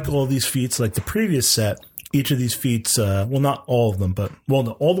 And all these feats, like the previous set, each of these feats, not all of them, but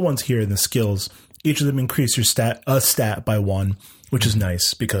all the ones here in the skills, each of them increase your stat by 1, which is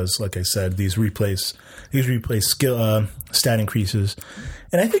nice because, like I said, these replace skill stat increases.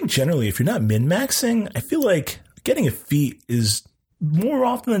 And I think generally, if you're not min-maxing, I feel like getting a feat is more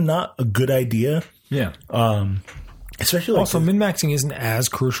often than not a good idea. Yeah. Especially also, min-maxing isn't as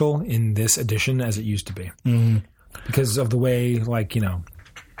crucial in this edition as it used to be. Mm-hmm. Because of the way, like, you know,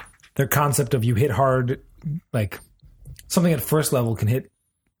 their concept of you hit hard, like something at first level can hit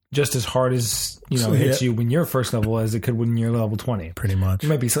just as hard as, you know, hits you when you're first level as it could when you're level 20. Pretty much. It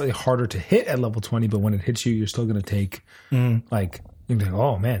might be slightly harder to hit at level 20, but when it hits you, you're still going to take, like, you're like,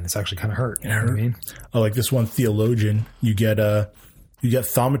 oh man, this actually kind of hurt. You know what I mean? Oh, like this one theologian, you get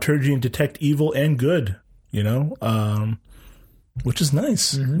thaumaturgy and detect evil and good, you know, which is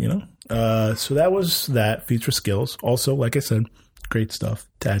nice, you know. So that was that. Feats for skills. Also, like I said, great stuff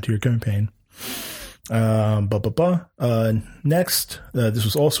to add to your campaign. Next, this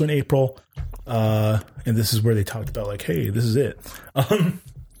was also in April, and this is where they talked about like, hey, this is it.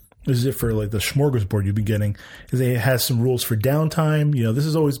 This is it for like the smorgasbord you've been getting. It has some rules for downtime. You know, this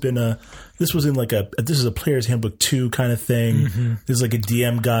has always been this is a player's handbook 2 kind of thing. This is like a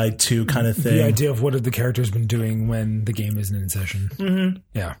DM guide 2 kind of thing. The idea of what have the characters been doing when the game isn't in session.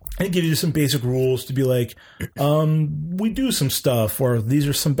 Yeah. And it gives you some basic rules to be like, we do some stuff, or these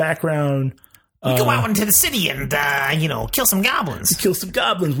are some background. We go out into the city and, you know, kill some goblins.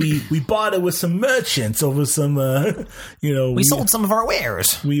 We bought it with some merchants over some, you know. We sold some of our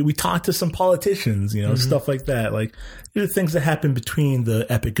wares. We talked to some politicians, you know, stuff like that. Like, these are things that happen between the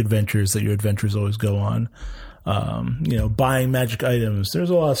epic adventures that your adventurers always go on. You know, buying magic items. There's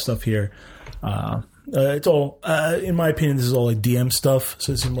a lot of stuff here. It's all, in my opinion, this is all like DM stuff.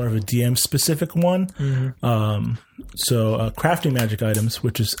 So this is more of a DM specific one. So crafting magic items,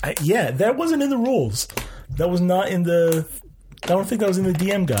 which is, that wasn't in the rules. That was not in the, I don't think that was in the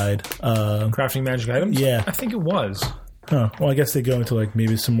DM guide. Crafting magic items? Yeah. I think it was. Huh. Well, I guess they go into like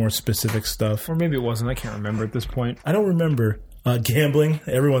maybe some more specific stuff. Or maybe it wasn't. I can't remember at this point. I don't remember. Gambling,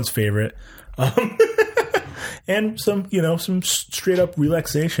 everyone's favorite. And some, you know, some straight up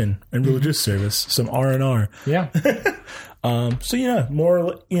relaxation and religious service, some R&R. Yeah. So yeah,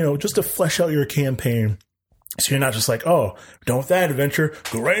 more, you know, just to flesh out your campaign. So you're not just like, oh, done with that adventure,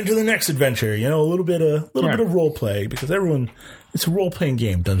 go right into the next adventure. You know, a little bit of role play, because it's a role playing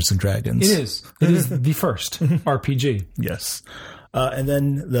game, Dungeons and Dragons. It is. It is the first RPG. Yes. And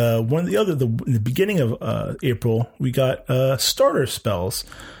then in the beginning of April, we got starter spells.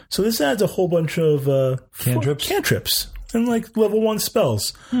 So this adds a whole bunch of cantrips and like level 1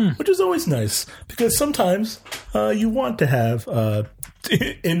 spells, which is always nice, because sometimes you want to have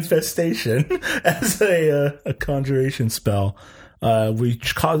infestation as a conjuration spell,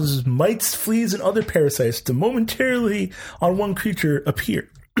 which causes mites, fleas, and other parasites to momentarily on one creature appear,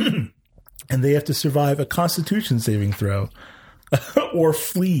 and they have to survive a Constitution saving throw. Or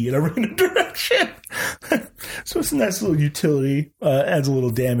flee in a random direction. So it's a nice little utility. Adds a little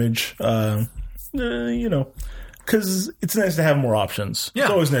damage. You know, because it's nice to have more options. Yeah.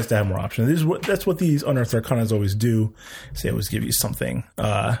 It's always nice to have more options. That's what these Unearthed Arcanas always do. They always give you something.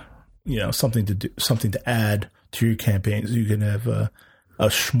 You know, something to do, something to add to your campaign, so you can have a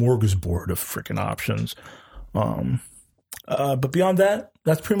smorgasbord of freaking options. But beyond that,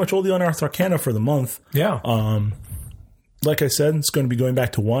 that's pretty much all the Unearthed Arcana for the month. Yeah. Like I said, it's going to be going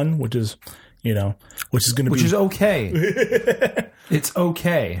back to 1, which is, you know, which is okay. It's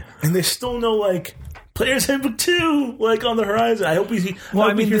okay. And there's still no like Player's Handbook 2 like on the horizon. I hope we see. Well,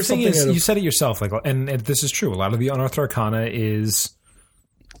 I mean, the thing is, you said it yourself, like, and this is true. A lot of the Unearthed Arcana is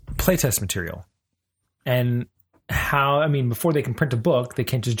playtest material, and before they can print a book, they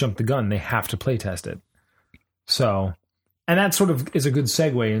can't just jump the gun. They have to playtest it. So, and that sort of is a good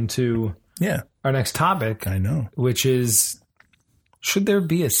segue into our next topic. I know, which is, should there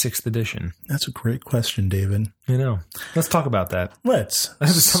be a 6th edition? That's a great question, David. I know. Let's talk about that. That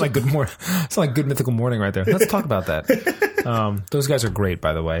sounds like Good Mythical Morning right there. Let's talk about that. Those guys are great,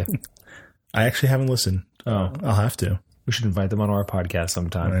 by the way. I actually haven't listened. Oh, I'll have to. We should invite them on our podcast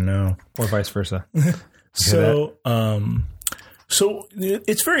sometime. I know, or vice versa. So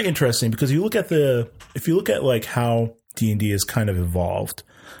it's very interesting, because if you look at like how D&D has kind of evolved,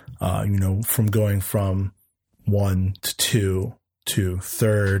 you know, from going from 1 to 2 to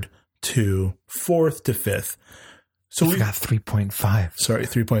 3rd to 4th to 5th. So we got 3.5. Sorry,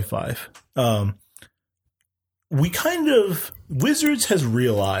 3.5. Wizards has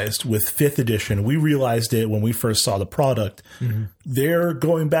realized with 5th edition, we realized it when we first saw the product. Mm-hmm.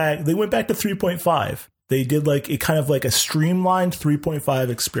 They went back to 3.5. They did like a kind of like a streamlined 3.5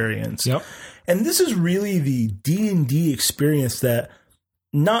 experience. Yep. And this is really the D&D experience that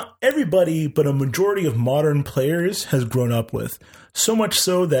not everybody, but a majority of modern players has grown up with. So much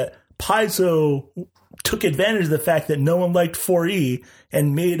so that Paizo took advantage of the fact that no one liked 4E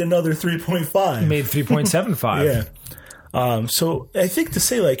and made another 3.5. Made 3.75. Yeah. So I think to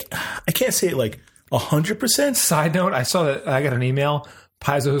say, like, I can't say it like 100%. Side note, I saw that I got an email.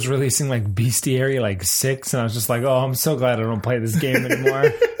 Paizo was releasing like Bestiary like 6, and I was just like, oh, I'm so glad I don't play this game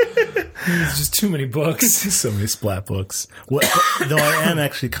anymore. There's just too many books. So many splat books. Though I am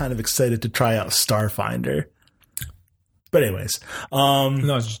actually kind of excited to try out Starfinder. But anyways.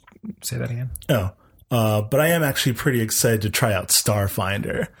 No, just say that again. But I am actually pretty excited to try out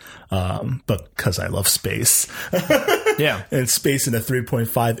Starfinder. Because I love space. Yeah. And space in a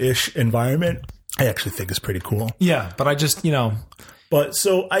 3.5-ish environment, I actually think is pretty cool. Yeah, but I just, But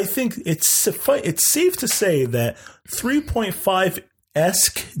so I think it's safe to say that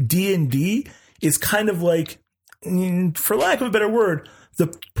 3.5-esque D&D is kind of like, for lack of a better word,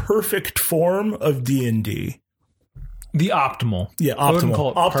 the perfect form of D&D. The optimal. Yeah, I wouldn't optimal.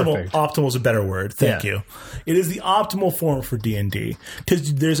 call it Optimal. perfect. Optimal is a better word. Thank you. It is the optimal form for D&D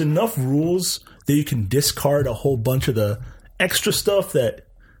because there's enough rules that you can discard a whole bunch of the extra stuff that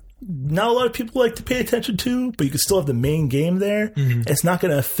not a lot of people like to pay attention to, but you can still have the main game there. Mm-hmm. It's not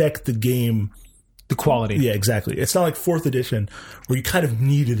going to affect the game. The quality. Yeah, exactly. It's not like 4th edition where you kind of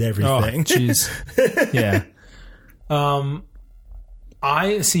needed everything. Oh, jeez. Yeah.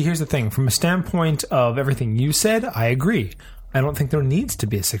 Here's the thing. From a standpoint of everything you said, I agree. I don't think there needs to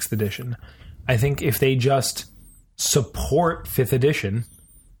be a 6th edition. I think if they just support 5th edition,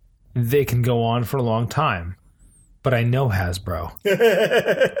 they can go on for a long time. But I know Hasbro.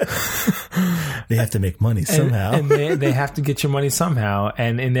 They have to make money somehow. And they have to get your money somehow,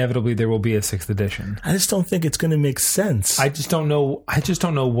 and inevitably there will be a 6th edition. I just don't think it's going to make sense. I just don't know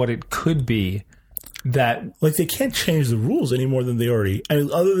what it could be. That like they can't change the rules any more than they already. I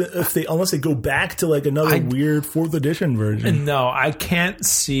mean, other than unless they go back to like another weird 4th edition version. No, I can't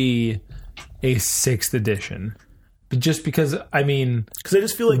see a 6th edition, but just because I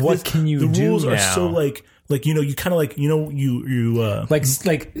just feel like what can you the do rules now? Are so like you kind of like you like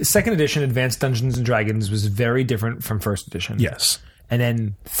 2nd edition Advanced Dungeons and Dragons was very different from 1st edition. Yes. And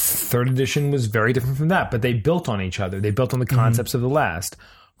then 3rd edition was very different from that, but they built on each other. They built on the concepts of the last.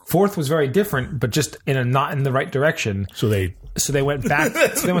 4th was very different, but just not in the right direction. So they went back.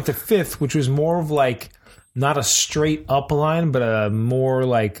 So they went to 5th, which was more of like not a straight up line, but a more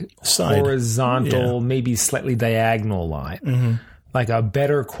like horizontal, maybe slightly diagonal line. Mm-hmm. Like a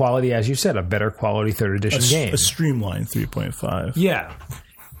better quality, as you said, a better quality 3rd edition game. A streamlined 3.5. Yeah.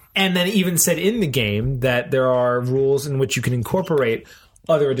 And then even said in the game that there are rules in which you can incorporate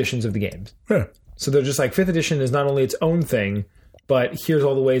other editions of the games. Huh. So they're just like 5th edition is not only its own thing, but here's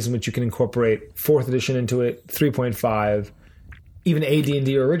all the ways in which you can incorporate 4th edition into it, 3.5, even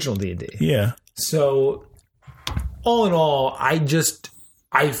AD&D or original D&D. Yeah. So all in all, I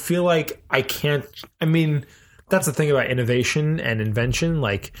feel like I can't. I mean, that's the thing about innovation and invention.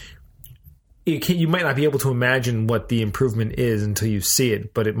 Like, you might not be able to imagine what the improvement is until you see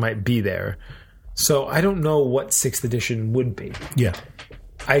it, but it might be there. So I don't know what 6th edition would be. Yeah.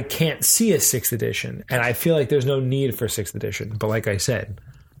 I can't see a 6th edition, and I feel like there's no need for 6th edition. But like I said,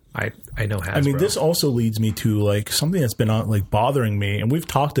 I know Hasbro. I mean, this also leads me to like something that's been bothering me, and we've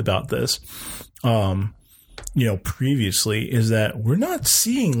talked about this, previously, is that we're not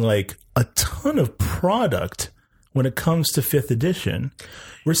seeing like a ton of product when it comes to 5th edition.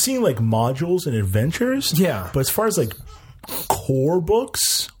 We're seeing like modules and adventures, yeah. But as far as like core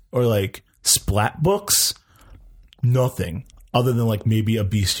books or like splat books, nothing. Other than like maybe a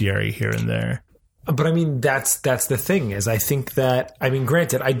bestiary here and there. But I mean, that's the thing is I think that,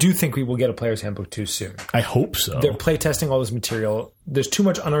 granted, I do think we will get a player's handbook too soon. I hope so. They're playtesting all this material. There's too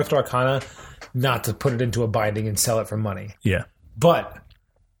much Unearthed Arcana not to put it into a binding and sell it for money. Yeah. But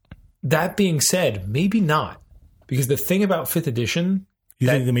that being said, maybe not. Because the thing about 5th edition... You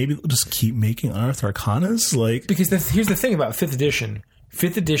think that maybe they'll just keep making Unearthed Arcanas? Because here's the thing about 5th edition.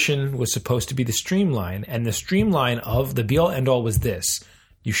 5th edition was supposed to be the streamline, and the streamline of the be-all end-all was this.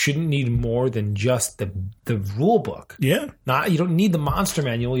 You shouldn't need more than just the rule book. Yeah. You don't need the monster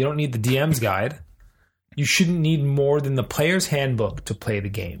manual. You don't need the DM's guide. You shouldn't need more than the player's handbook to play the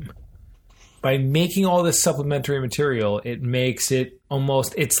game. By making all this supplementary material, it makes it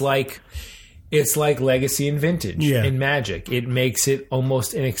almost... It's like Legacy and Vintage in Magic. It makes it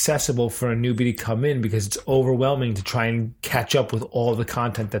almost inaccessible for a newbie to come in because it's overwhelming to try and catch up with all the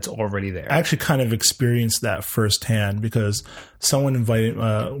content that's already there. I actually kind of experienced that firsthand because someone invited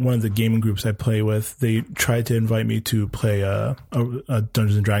one of the gaming groups I play with. They tried to invite me to play a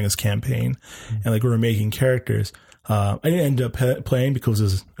Dungeons and Dragons campaign, and like we were making characters. I didn't end up playing because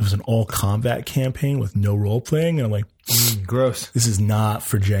it was an all combat campaign with no role playing, and I'm like, gross. this is not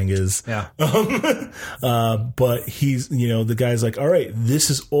for Jengas. Yeah. But he's, the guy's like, all right, this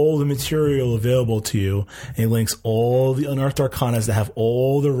is all the material available to you. And he links all the Unearthed Arcanas that have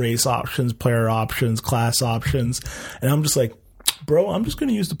all the race options, player options, class options. And I'm just like, bro, I'm just going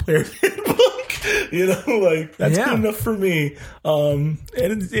to use the player handbook. That's good enough for me. And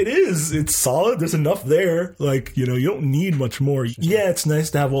it's solid. There's enough there. You don't need much more. Yeah, it's nice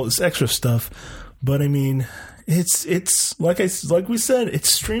to have all this extra stuff. But I mean, it's like we said,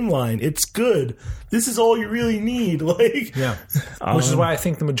 it's streamlined. It's good. This is all you really need. Which is why I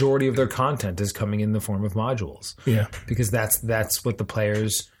think the majority of their content is coming in the form of modules. Yeah, because that's what the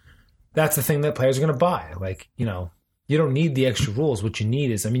players. That's the thing that players are going to buy. You don't need the extra rules. What you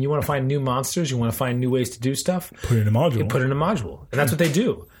need is, you want to find new monsters. You want to find new ways to do stuff. Put it in a module. You put it in a module, and that's what they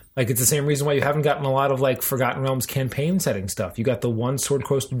do. It's the same reason why you haven't gotten a lot of Forgotten Realms campaign setting stuff. You got the one Sword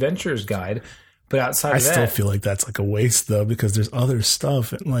Coast Adventures guide. But outside of that, I still feel like that's a waste though, because there's other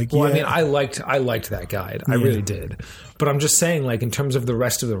stuff. I liked that guide. I really did. But I'm just saying, in terms of the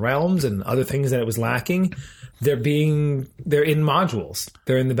rest of the realms and other things that it was lacking, they're in modules.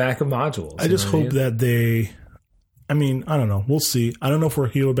 They're in the back of modules. I just hope that they. I don't know. We'll see. I don't know if we'll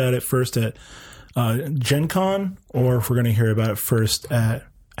hear about it first at Gen Con or if we're going to hear about it first at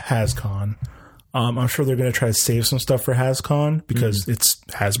HasCon. I'm sure they're going to try to save some stuff for HasCon because it's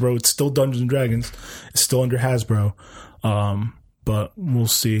Hasbro. It's still Dungeons and Dragons. It's still under Hasbro. But we'll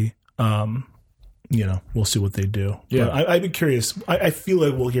see. We'll see what they do. Yeah. But I'd be curious. I feel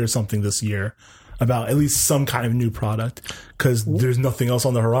like we'll hear something this year about at least some kind of new product because there's nothing else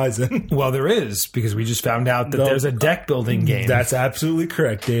on the horizon. Well, there is, because we just found out that there's a deck building game. That's absolutely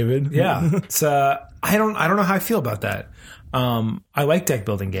correct, David. Yeah. It's I don't know how I feel about that. I like deck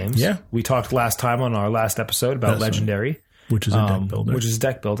building games. Yeah. We talked last time on our last episode about Legendary, which is a deck builder. Which is a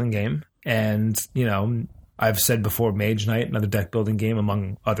deck building game. And, I've said before, Mage Knight, another deck building game,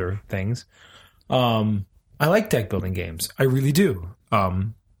 among other things. I like deck building games. I really do.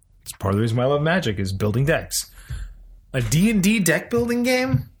 It's part of the reason why I love Magic is building decks. A D&D deck building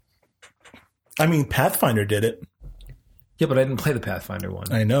game? Pathfinder did it. Yeah, but I didn't play the Pathfinder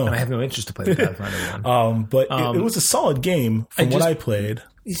one. I know. And I have no interest to play the Pathfinder one. But it was a solid game from what I played.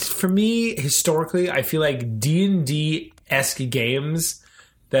 For me, historically, I feel like D&D-esque games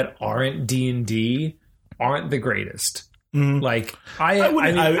that aren't D&D aren't the greatest. Mm-hmm. I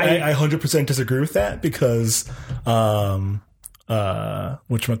 100% disagree with that because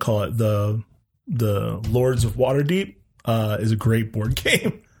whatchamacallit, the Lords of Waterdeep is a great board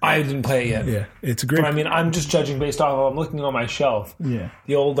game. I didn't play it yet. Yeah, it's a great. But I'm just judging based off of I'm looking on my shelf. Yeah,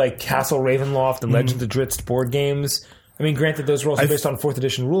 the old Castle Ravenloft and Legends of Drizzt board games. Granted, those rules are based on 4th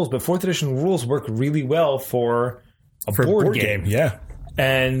edition rules, but 4th edition rules work really well for a board game. Yeah,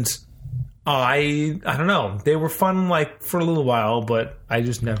 and I don't know. They were fun for a little while, but I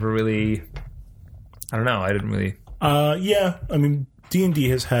just never really. I don't know. I didn't really. Yeah. D&D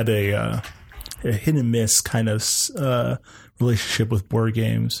has had a hit and miss kind of relationship with board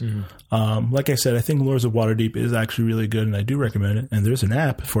games. Mm-hmm. Like I said, I think Lords of Waterdeep is actually really good, and I do recommend it. And there's an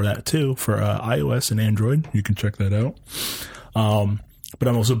app for that too for iOS and Android. You can check that out. But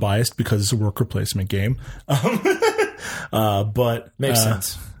I'm also biased because it's a worker placement game. But makes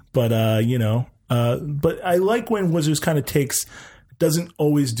sense. But but I like when Wizards kind of doesn't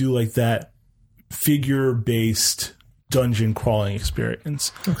always do that figure-based dungeon crawling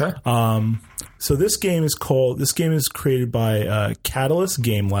experience. Okay. So this game is created by Catalyst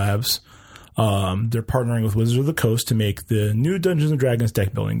Game Labs. They're partnering with Wizards of the Coast to make the new Dungeons & Dragons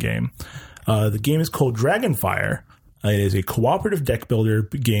deck building game. The game is called Dragonfire. It is a cooperative deck builder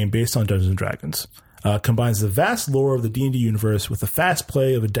game based on Dungeons & Dragons. Combines the vast lore of the D&D universe with the fast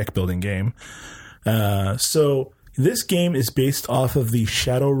play of a deck building game. So this game is based off of the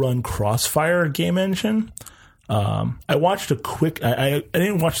Shadowrun Crossfire game engine. I watched a quick. I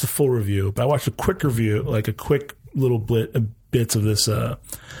didn't watch the full review, but I watched a quick review, a quick little bits of this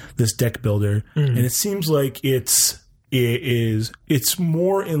this deck builder, and it seems like it's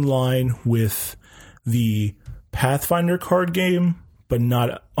more in line with the Pathfinder card game, but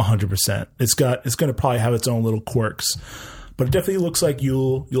not 100%. It's going to probably have its own little quirks. But it definitely looks like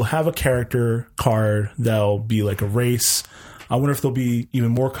you'll have a character card that'll be a race. I wonder if there'll be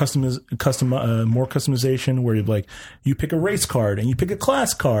even more customization where you pick a race card and you pick a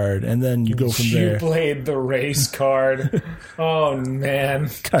class card and then you go from there. You played the race card. Oh man!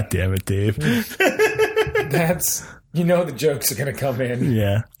 God damn it, Dave. That's the jokes are gonna come in.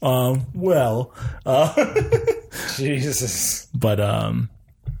 Yeah. Well. Jesus. But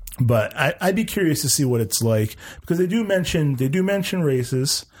But I'd be curious to see what it's like, because they do mention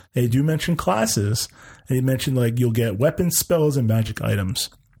races, they do mention classes, and they mention like you'll get weapons, spells, and magic items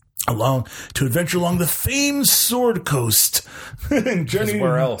to adventure along the famed Sword Coast. Journey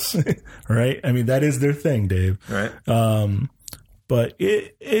where else? Right? I mean, that is their thing, Dave. Right. But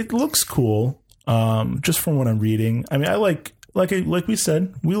it looks cool. Just from what I'm reading. I mean, I like we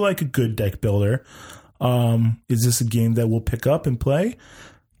said, we like a good deck builder. Is this a game that we'll pick up and play?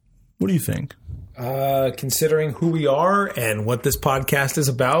 What do you think? Considering who we are and what this podcast is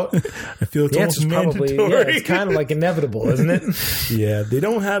about, I feel it's almost mandatory. It's kind of like inevitable, isn't it? Yeah, they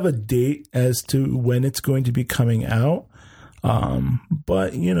don't have a date as to when it's going to be coming out,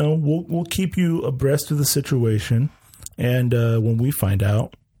 but we'll keep you abreast of the situation, and when we find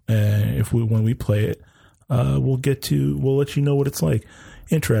out, when we play it, we'll let you know what it's like.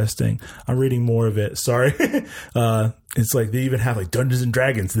 Interesting. I'm reading more of it. Sorry. It's like they even have like Dungeons and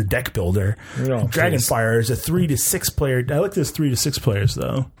Dragons, the deck builder. Dragonfire is a 3 to 6 player. I like this 3 to 6 players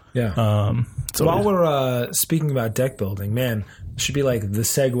though. Yeah. So while we're speaking about deck building, man, it should be like the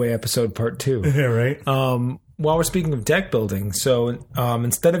segue episode part 2. Yeah, right. While we're speaking of deck building, so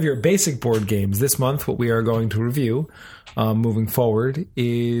instead of your basic board games this month, what we are going to review moving forward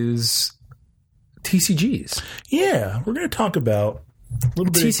is TCGs. Yeah, we're going to talk about a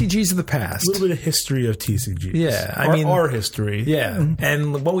little bit TCGs of the past. A little bit of history of TCGs. Yeah. Our history. Yeah.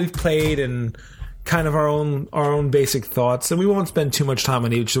 And what we've played and kind of our own basic thoughts. And we won't spend too much time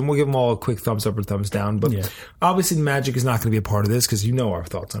on each, and we'll give them all a quick thumbs up or thumbs down. But obviously Magic is not going to be a part of this because our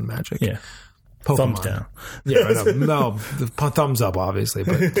thoughts on Magic. Yeah. Pokemon. Thumbs down. Yeah, I know. No, thumbs up, obviously.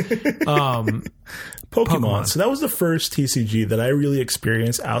 But Pokemon. So that was the first TCG that I really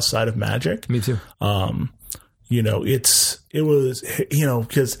experienced outside of Magic. Me too. Because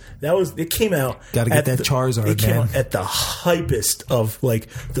it came out. Got to get that Charizard, It came man. out at the hypest of like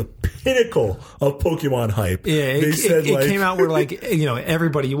the pinnacle of Pokemon hype. Yeah, it came out where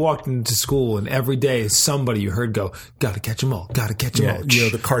everybody, you walked into school and every day somebody you heard go, "Got to catch them all, got to catch them all."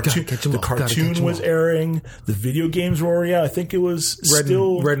 The cartoon was airing. The video games were already out. I think it was red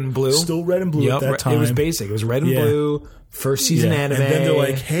and blue at that time. It was basic. It was red and blue. First season anime. And then they're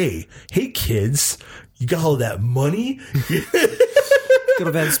like, hey kids, you got all that money? Got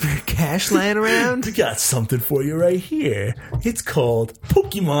all that spare cash lying around? We got something for you right here. It's called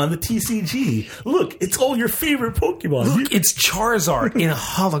Pokemon the TCG. Look, it's all your favorite Pokemon. Look, it's Charizard in a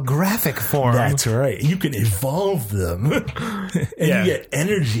holographic form. That's right. You can evolve them. And you get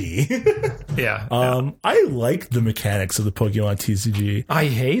energy. Yeah. I like the mechanics of the Pokemon TCG. I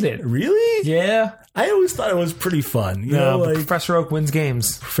hate it. Really? Yeah. I always thought it was pretty fun. But Professor Oak wins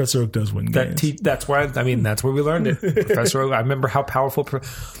games. Professor Oak does win games. That's where that's where we learned it. Professor Oak. I remember how powerful.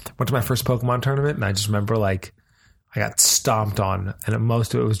 Went to my first Pokemon tournament, and I just remember I got stomped on, and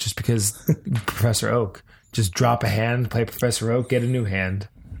most of it was just because Professor Oak. Just drop a hand, play Professor Oak, get a new hand.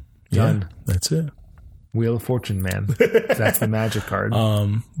 Done. Yeah, that's it. Wheel of Fortune, man. That's the magic card.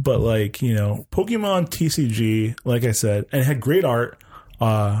 But Pokemon TCG, like I said, and it had great art.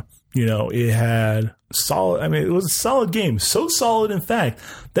 It had solid. I mean, it was a solid game. So solid, in fact,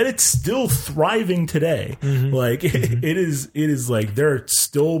 that it's still thriving today. Mm-hmm. It is like there are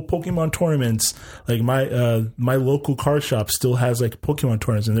still Pokemon tournaments. Like my local card shop still has like Pokemon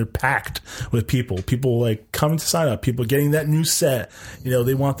tournaments, and they're packed with people. People coming to sign up. People getting that new set.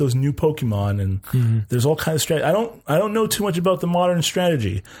 They want those new Pokemon, and there's all kinds of strategy. I don't know too much about the modern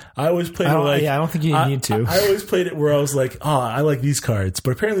strategy. I always played it I don't think you need to. I always played it where I was like, I like these cards,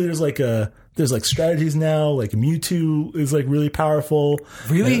 but apparently there's strategies now. Like Mewtwo is really powerful.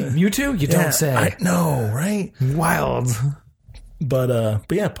 Really? Mewtwo? You don't say. I know, right? Wild. But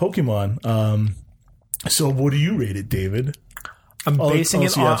yeah, Pokemon. So what do you rate it, David? I'm basing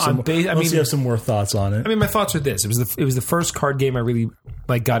it on. You have some more thoughts on it. I mean, my thoughts are this: it was the first card game I really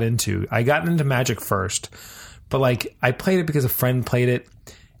got into. I got into Magic first, but I played it because a friend played it,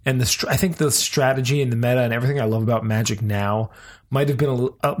 and I think the strategy and the meta and everything I love about Magic now might have been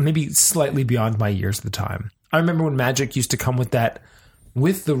maybe slightly beyond my years at the time. I remember when Magic used to come with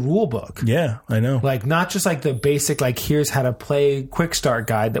the rule book. Yeah, I know. Not just the basic, here's how to play quick start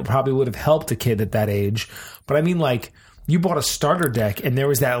guide that probably would have helped a kid at that age. But I mean, you bought a starter deck and there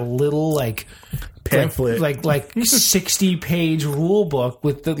was that little pamphlet, like 60-page rule book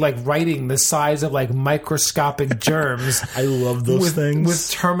with the writing the size of microscopic germs. I love those things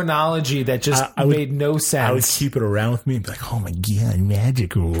with terminology that just made no sense. I would keep it around with me and be like, "Oh my god,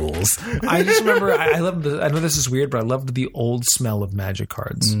 magic rules!" I just remember I loved. I know this is weird, but I loved the old smell of magic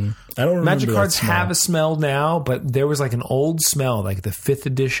cards. I don't remember Magic that cards smell. have a smell now, but there was an old smell, like the 5th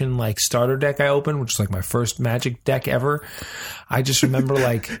edition starter deck I opened, which was my first Magic deck ever. I just remember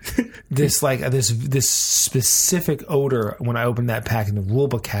this specific odor when I opened that pack, and the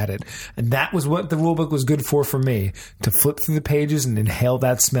rulebook had it, and that was what the rulebook was good for me, to flip through the pages and inhale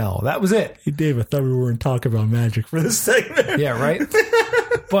that smell. That was it. Hey Dave, I thought we weren't talking about Magic for this segment. Yeah, right.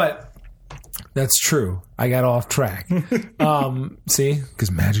 But that's true. I got off track. See,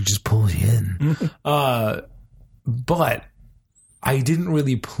 because Magic just pulls you in. But I didn't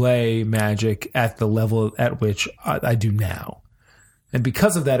really play Magic at the level at which I do now. And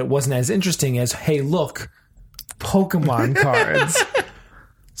because of that, it wasn't as interesting as, hey, look, Pokemon cards.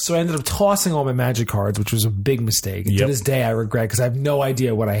 So I ended up tossing all my Magic cards, which was a big mistake. And to this day, I regret, because I have no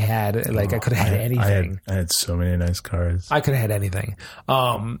idea what I had. I could have had anything. I had so many nice cards. I could have had anything.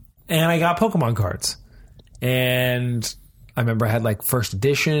 And I got Pokemon cards. And I remember I had first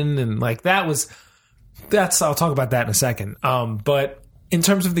edition, and I'll talk about that in a second. But in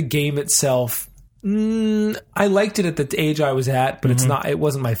terms of the game itself, I liked it at the age I was at, but it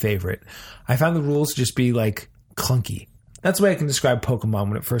wasn't my favorite. I found the rules to just be clunky. That's the way I can describe Pokemon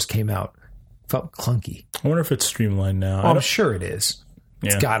when it first came out. It felt clunky. I wonder if it's streamlined now. I'm sure it is.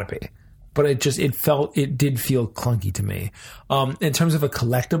 It's gotta be. But it did feel clunky to me. In terms of a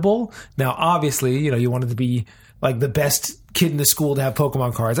collectible, now obviously, you wanted to be the best kid in the school to have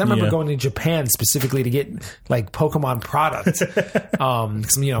Pokemon cards. I remember going to Japan specifically to get Pokemon products.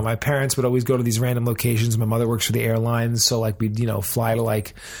 My parents would always go to these random locations. My mother works for the airlines, so we'd fly to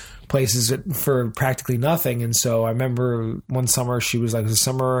places for practically nothing. And so I remember one summer she was it was a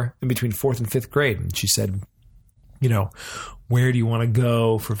summer in between 4th and 5th grade, and she said, where do you want to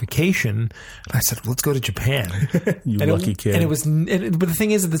go for vacation? And I said, let's go to Japan. Lucky kid. And but the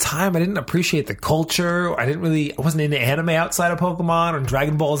thing is, at the time, I didn't appreciate the culture. I wasn't into anime outside of Pokemon or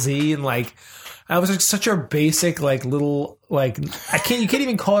Dragon Ball Z. And I was such a basic, little, you can't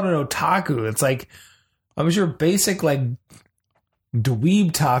even call it an otaku. It's I was your basic,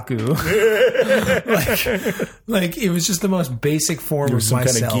 dweeb taku. It was just the most basic form of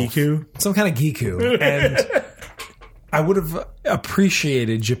myself. Some kind of geeku. And I would have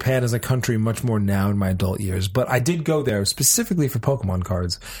appreciated Japan as a country much more now in my adult years, but I did go there specifically for Pokemon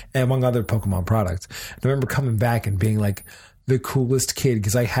cards and among other Pokemon products. I remember coming back and being the coolest kid,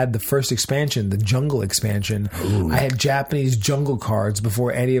 because I had the first expansion, the jungle expansion. Ooh. I had Japanese jungle cards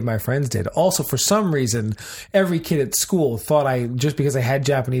before any of my friends did. Also, for some reason, every kid at school thought just because I had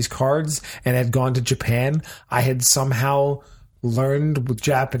Japanese cards and had gone to Japan, I had somehow learned with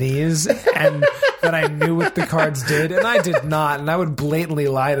Japanese and that I knew what the cards did, and I did not. And I would blatantly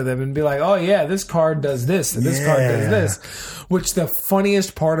lie to them and be like, oh yeah, this card does this and this card does this. Which the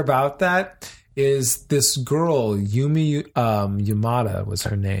funniest part about that is this girl, Yumi Yamada was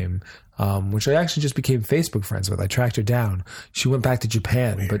her name, which I actually just became Facebook friends with. I tracked her down. She went back to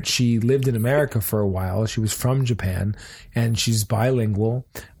Japan, but she lived in America for a while. She was from Japan, and she's bilingual.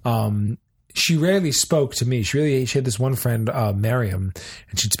 She rarely spoke to me. She had this one friend, Miriam,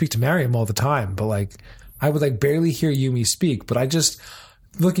 and she'd speak to Miriam all the time. But I would barely hear Yumi speak. But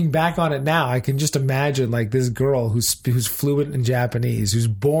looking back on it now, I can just imagine this girl who's fluent in Japanese, who's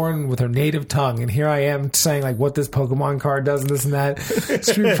born with her native tongue, and here I am saying what this Pokemon card does and this and that.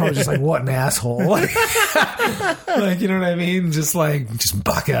 Street probably just what an asshole. You know what I mean? Just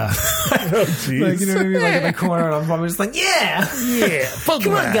baka. Oh, you know what I mean? In the corner, and I'm probably just yeah, Pokemon.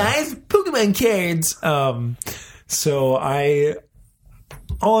 Come on, guys, Pokemon cards. So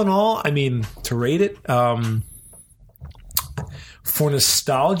all in all, to rate it, for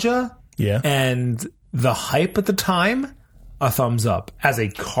nostalgia and the hype at the time, a thumbs up. As a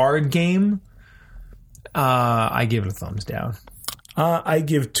card game, I give it a thumbs down. I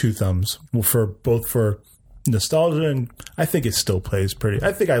give 2 thumbs. Well, for nostalgia, and I think it still plays pretty.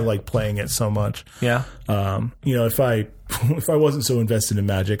 I think I like playing it so much. Yeah. If I wasn't so invested in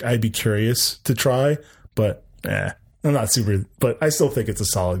Magic, I'd be curious to try, but I'm not super. But I still think it's a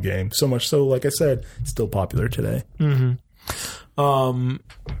solid game. So much so, like I said, it's still popular today. Mm-hmm.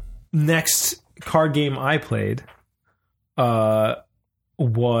 Next card game I played was,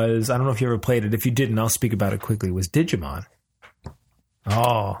 I don't know if you ever played it. If you didn't, I'll speak about it quickly, was Digimon.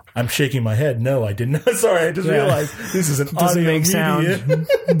 Oh, I'm shaking my head. No, I did not. Sorry, I just realized this is an doesn't audio make sound. medium.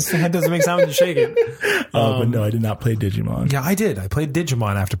 It doesn't make sound when you shake it. But no, I did not play Digimon. Yeah, I did. I played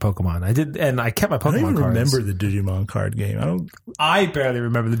Digimon after Pokemon. I did, and I kept my I Pokemon don't even cards. remember the Digimon card game. I barely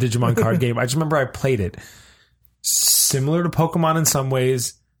remember the Digimon card game. I just remember I played it. Similar to Pokemon in some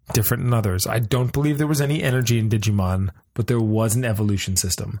ways, different in others. I don't believe there was any energy in Digimon, but there was an evolution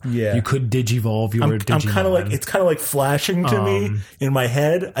system. Yeah. You could Digivolve your Digimon. I'm kind of like, it's kind of like flashing to me in my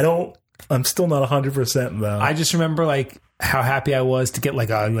head. I'm still not 100% though. I just remember like how happy I was to get like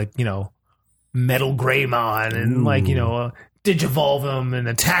Metal Greymon and Digivolve him and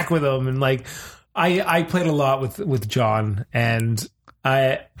attack with him, and like I played a lot with John, and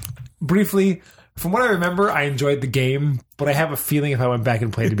I briefly, from what I remember, I enjoyed the game, but I have a feeling if I went back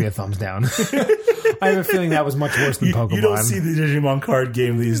and played, it'd be a thumbs down. I have a feeling that was much worse than Pokemon. You don't see the Digimon card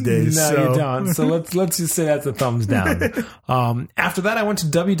game these days. No, you don't. So let's just say that's a thumbs down. After that, I went to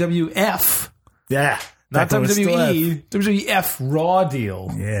WWF. Yeah. Not that one was still WWE. WWF Raw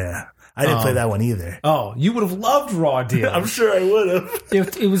Deal. Yeah. I didn't play that one either. Oh, you would have loved Raw Deal. I'm sure I would have.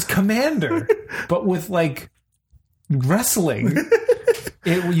 It was Commander, but with like wrestling.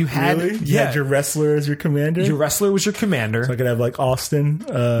 You had Really? You had your wrestler as your commander? Your wrestler was your commander. So I could have like Austin.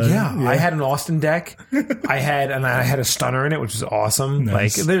 I had an Austin deck. I had a stunner in it, which was awesome.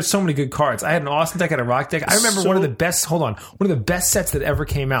 Nice. Like there's so many good cards. I had an Austin deck, I had a rock deck. I remember one of the best sets that ever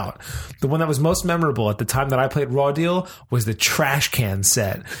came out. The one that was most memorable at the time that I played Raw Deal was the trash can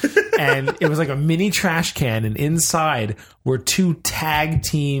set. And it was like a mini trash can, and inside were two tag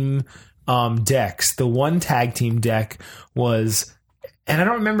team decks. The one tag team deck was, and I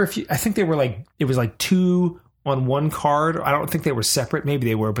don't remember I think they were like, it was like two on one card. I don't think they were separate. Maybe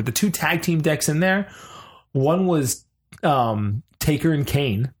they were, but the two tag team decks in there, one was Taker and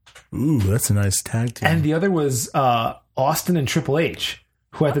Kane. Ooh, that's a nice tag team. And the other was Austin and Triple H,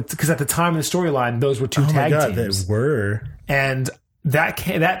 because at the time of the storyline, those were two tag teams. They were. And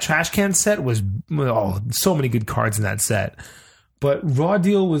that trash can set was, so many good cards in that set. But Raw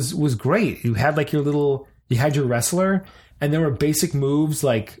Deal was great. You had like you had your wrestler, and there were basic moves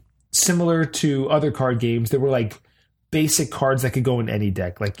like similar to other card games. There were like basic cards that could go in any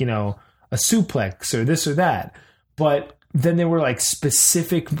deck, like, a suplex or this or that. But then there were like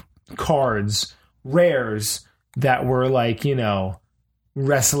specific cards, rares, that were like,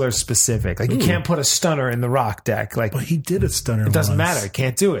 wrestler specific. Like you can't put a stunner in the Rock deck. Like, but he did a stunner. It doesn't matter.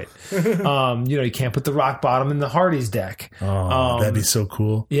 Can't do it. You can't put the Rock Bottom in the Hardy's deck. Oh, that'd be so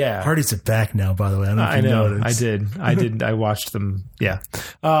cool. Yeah. Hardy's are back now, by the way. I don't know if you noticed. I did. I watched them. Yeah.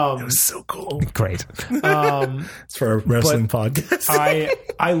 It was so cool. Great. It's for a wrestling podcast.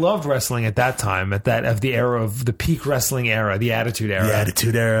 I loved wrestling at that time, of the era of the peak wrestling era, the Attitude Era. The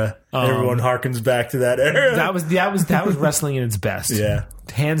Attitude Era. Everyone harkens back to that era. That was wrestling in its best. Yeah.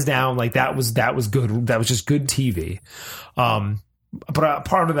 Hands down, like that was good. That was just good TV. But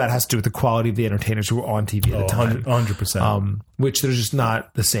part of that has to do with the quality of the entertainers who were on TV at the time. 100%. Which they're just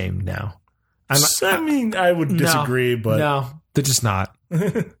not the same now. I would disagree, but no, they're just not.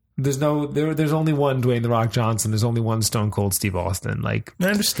 There's only one Dwayne "The Rock" Johnson. There's only one Stone Cold Steve Austin. Like, I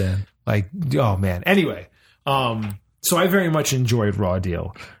understand. Like, oh man. Anyway, so I very much enjoyed Raw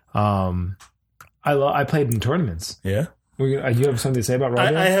Deal. I played in tournaments. Yeah. You have something to say about Raw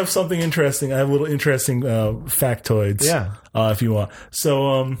Deal? I have something interesting. I have a little interesting factoids. Yeah. If you want.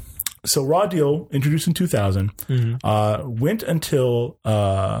 So Raw Deal, introduced in 2000, went until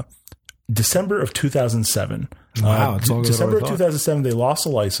December of 2007. Wow, it's longer than I December of thought. 2007, they lost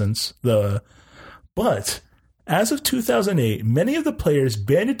the license. But as of 2008, many of the players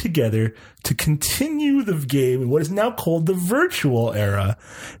banded together to continue the game in what is now called the virtual era.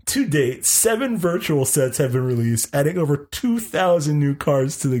 To date, 7 virtual sets have been released, adding over 2,000 new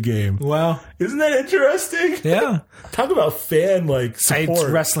cards to the game. Wow. Isn't that interesting? Yeah. Talk about fan support. It's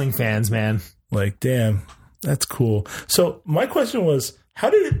wrestling fans, man. Like, damn, that's cool. So my question was, how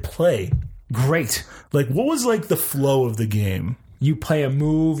did it play? Great. Like, what was like the flow of the game? You play a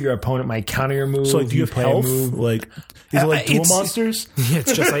move, your opponent might counter your move. So like, do you have play health? a move. Like, is it like Duel Monsters? Yeah,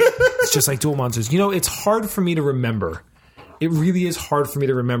 it's just like Duel Monsters. It's hard for me to remember. It really is hard for me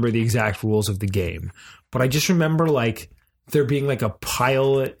to remember the exact rules of the game. But I just remember like there being like a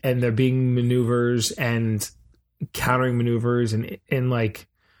pile, and there being maneuvers and countering maneuvers, and like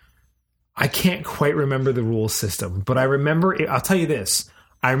I can't quite remember the rule system, but I remember it. I'll tell you this.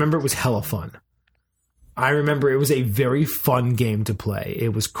 I remember it was hella fun. I remember it was a very fun game to play.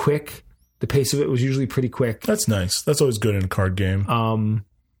 It was quick. The pace of it was usually pretty quick. That's nice. That's always good in a card game.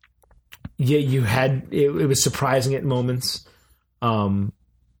 Yeah, you had it was surprising at moments.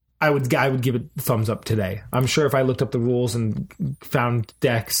 I I would give it thumbs up today. I'm sure if I looked up the rules and found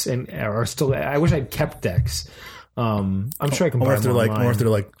decks I wish I'd kept decks. I'm sure I can buy them online. Or if they're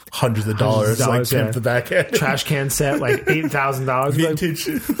like hundreds of dollars like the back end. Trash can set, like $8,000. Vintage.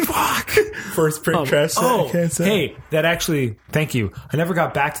 Fuck. First print trash can set. Hey, that actually, thank you. I never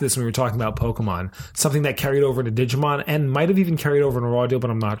got back to this when we were talking about Pokemon. Something that carried over to Digimon and might have even carried over in a Raw Deal, but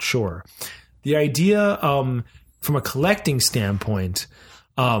I'm not sure. The idea, from a collecting standpoint,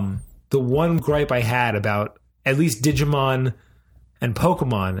 the one gripe I had about at least Digimon and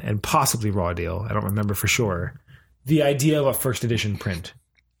Pokemon and possibly Raw Deal, I don't remember for sure, the idea of a first edition print.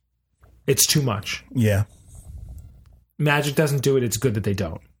 It's too much. Yeah. Magic doesn't do it. It's good that they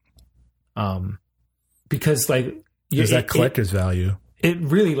don't. Because like there's that collector's value. It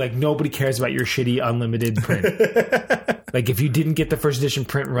really, like, nobody cares about your shitty unlimited print. Like, if you didn't get the first edition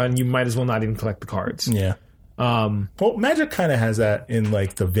print run, you might as well not even collect the cards. Yeah. Well, Magic kind of has that in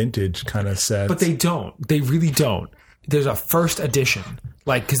like the vintage kind of sets, but they don't. They really don't. There's a first edition.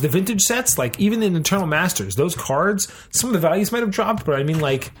 Like, because the vintage sets, like, even in Eternal Masters, those cards, some of the values might have dropped, but I mean,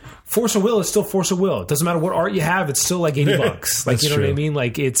 like, Force of Will is still Force of Will. It doesn't matter what art you have, it's still like $80. Like, you know what I mean?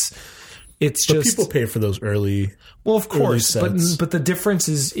 Like, it's just people pay for those early. Well, of course, but the difference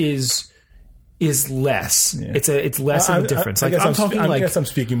is less. Yeah. It's less of a difference. Like, I guess I'm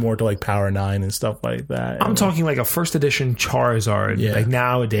speaking more to like Power 9 and stuff like that. I'm talking like a first edition Charizard, like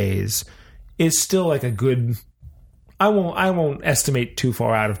nowadays, is still like a good. I won't estimate too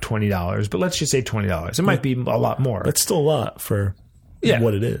far out of $20, but let's just say $20. It might be a lot more. That's still a lot for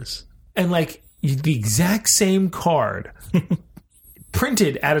what it is. And like the exact same card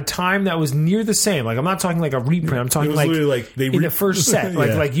printed at a time that was near the same. Like, I'm not talking like a reprint. I'm talking like they in the first set.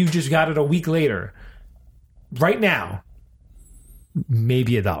 Like you just got it a week later. Right now,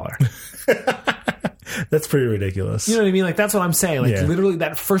 maybe $1. That's pretty ridiculous. You know what I mean? Like, that's what I'm saying. Like, literally,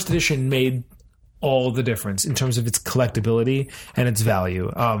 that first edition made all the difference in terms of its collectability and its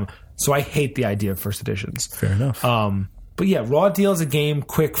value. So I hate the idea of first editions. Fair enough. But yeah, Raw Deal is a game,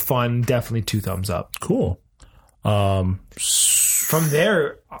 quick, fun, definitely 2 thumbs up. Cool. From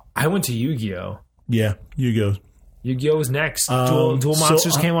there, I went to Yu-Gi-Oh. Yeah, Yu-Gi-Oh. Yu-Gi-Oh was next. Duel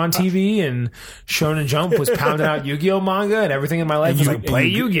Monsters came on TV, and Shonen Jump was pounding out Yu-Gi-Oh manga, and everything in my life was like, play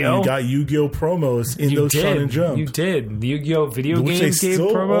Yu-Gi-Oh. You got Yu-Gi-Oh promos in those Shonen Jump. You did. The Yu-Gi-Oh video games gave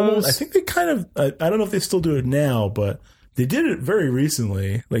promos. I think they kind of, I don't know if they still do it now, but they did it very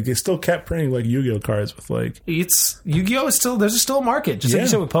recently. Like, they still kept printing like Yu-Gi-Oh cards with like... Yu-Gi-Oh is still, there's still a market. Just like you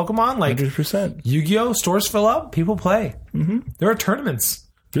said with Pokemon, like 100%. Yu-Gi-Oh stores fill up, people play. Mm-hmm. There are tournaments.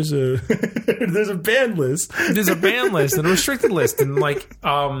 There's a ban list. There's a ban list and a restricted list. And like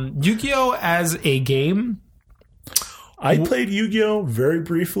Yu-Gi-Oh as a game. I played Yu-Gi-Oh very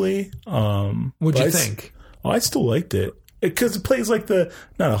briefly. What'd you think? I still liked it. Because it plays like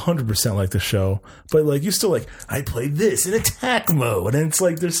not 100% like the show, but like you still like, I played this in attack mode. And it's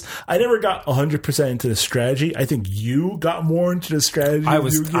like I never got 100% into the strategy. I think you got more into the strategy. I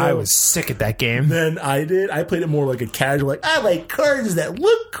was sick at that game. Than I did. I played it more like a casual, like, I like cards that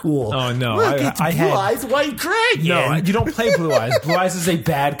look cool. Oh, no. Look, it's Blue Eyes White Dragon. No, you don't play Blue Eyes. Blue Eyes is a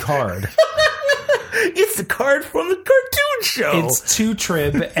bad card. It's the card from the cartoon show. It's 2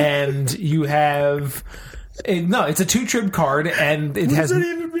 trib, and you have... No, it's a 2 trib card, and it has... What does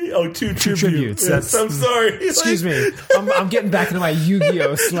that even mean? Oh, 2 tributes. Yes, I'm sorry. Excuse me. I'm getting back into my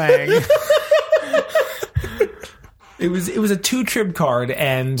Yu-Gi-Oh slang. It was a 2 trib card,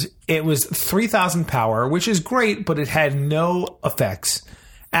 and it was 3,000 power, which is great, but it had no effects.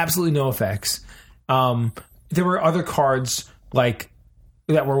 Absolutely no effects. There were other cards like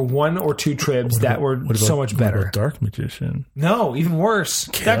that were 1 or 2 tribs that were so much better. What about Dark Magician? No, even worse.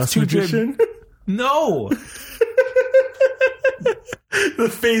 Chaos Magician? No. The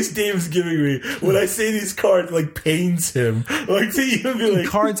face Dave's giving me when I say these cards like pains him. Like to even be like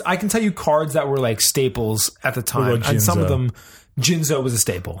cards. I can tell you cards that were like staples at the time, and some of them, Jinzo was a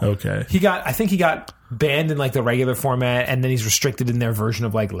staple. Okay, I think he got banned in like the regular format, and then he's restricted in their version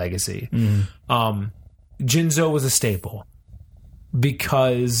of like Legacy. Jinzo was a staple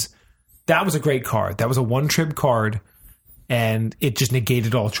because that was a great card. That was a 1 trib card. And it just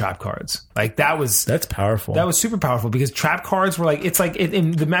negated all trap cards. Like that's powerful. That was super powerful because trap cards were like, it's like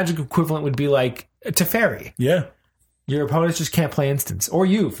in the Magic equivalent would be like Teferi. Yeah. Your opponents just can't play instants, or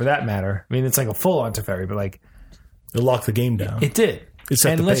you for that matter. I mean, it's like a full on Teferi, but like it locked the game down. It did.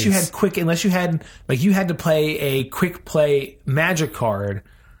 Unless you had to play a quick play Magic card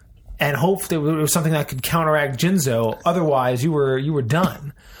and hope there was something that could counteract Jinzo. Otherwise, you were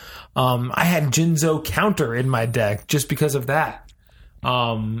done. I had Jinzo counter in my deck just because of that.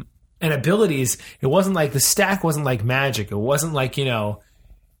 And abilities, it wasn't like the stack wasn't like Magic. It wasn't like,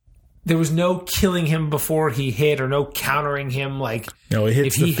 there was no killing him before he hit or no countering him. Like, No, it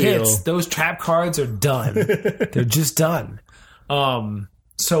hits if he the field. hits, those trap cards are done. They're just done.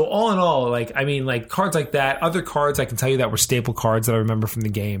 So all in all, like, I mean, like cards like that, other cards I can tell you that were staple cards that I remember from the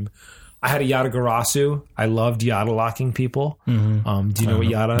game. I had a Yata-Garasu. I loved Yata locking people. Do you know what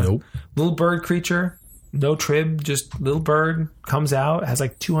Yata? Nope. Little bird creature, no trib, just little bird, comes out, has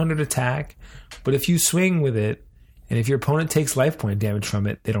like 200 attack. But if you swing with it, and if your opponent takes life point damage from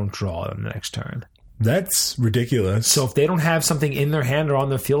it, they don't draw on the next turn. That's ridiculous. So if they don't have something in their hand or on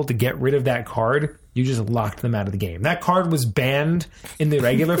the field to get rid of that card, you just locked them out of the game. That card was banned in the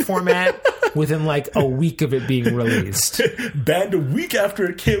regular format within like a week of it being released. Banned a week after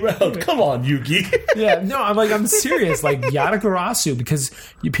it came out. Come on, Yugi. Yeah, no, I'm serious. Like Yata-Garasu, because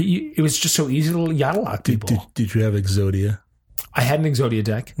it was just so easy to Yata lock people. Did you have Exodia? I had an Exodia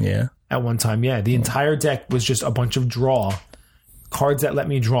deck Yeah. at one time. Yeah, the entire deck was just a bunch of draw cards that let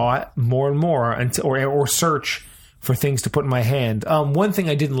me draw more and more, or search for things to put in my hand. One thing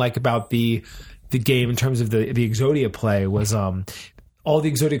I didn't like about the game in terms of the Exodia play was all the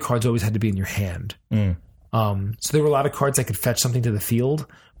Exodia cards always had to be in your hand. So there were a lot of cards that could fetch something to the field,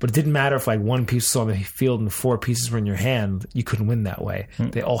 but it didn't matter if like one piece was on the field and 4 pieces were in your hand. You couldn't win that way.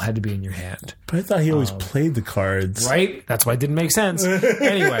 They all had to be in your hand. But I thought he always played the cards. Right? That's why it didn't make sense.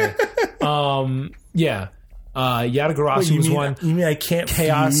 Anyway, yeah. Yata-Garasu was one. You mean I can't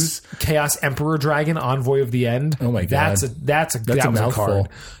fuse? Chaos Emperor Dragon, Envoy of the End. Oh my God. That was a mouthful. card.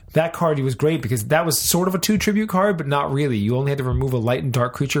 That card was great because that was sort of a 2 tribute card, but not really. You only had to remove a light and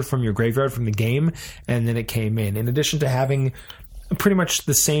dark creature from your graveyard from the game, and then it came in. In addition to having pretty much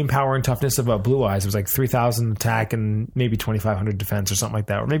the same power and toughness of Blue Eyes, it was like 3,000 attack and maybe 2,500 defense or something like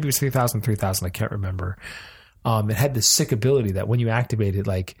that, or maybe it was 3,000, I can't remember. It had this sick ability that when you activate it,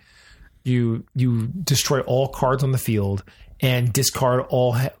 like you destroy all cards on the field and discard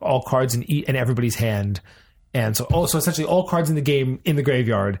all cards in everybody's hand. And so essentially all cards in the game in the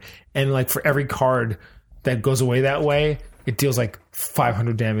graveyard, and like for every card that goes away that way, it deals like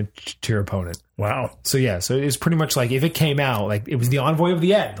 500 damage to your opponent. Wow. So yeah, so it was pretty much like if it came out, like it was the Envoy of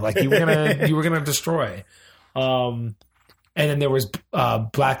the End, like you were gonna destroy. And then there was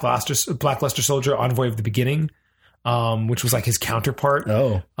Black Luster Soldier, Envoy of the Beginning, which was like his counterpart.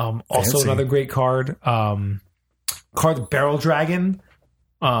 Oh, also fancy. another great card. Barrel Dragon.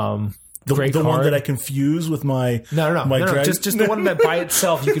 The Great one card. that I confuse with my No. dragon? Just the one that by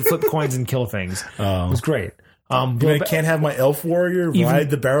itself you can flip coins and kill things. It was great. I can't have my elf warrior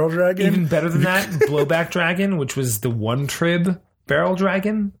ride the barrel dragon. Even better than that, Blowback Dragon, which was the 1 trib barrel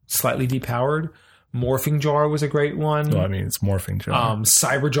dragon, slightly depowered. Morphing Jar was a great one. Well, I mean, it's morphing jar.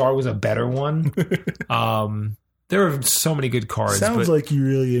 Cyber Jar was a better one. There are so many good cards. Sounds but like you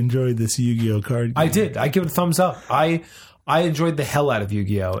really enjoyed this Yu-Gi-Oh card game. I did. I give it a thumbs up. I enjoyed the hell out of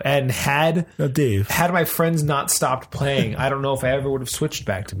Yu-Gi-Oh! And had Dave. my friends not stopped playing, I don't know if I ever would have switched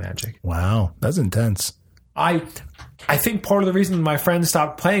back to Magic. Wow, that's intense. I think part of the reason my friends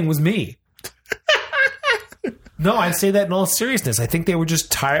stopped playing was me. No, I say that in all seriousness. I think they were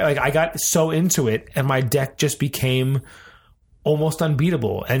just tired. Like I got so into it, and my deck just became almost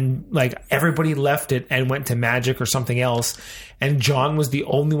unbeatable. And like everybody left it and went to Magic or something else. And John was the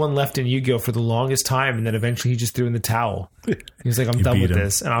only one left in Yu-Gi-Oh for the longest time. And then eventually he just threw in the towel. He was like, "I'm done with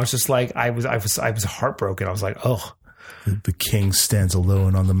this." And I was just like, I was heartbroken. I was like, "Oh." The king stands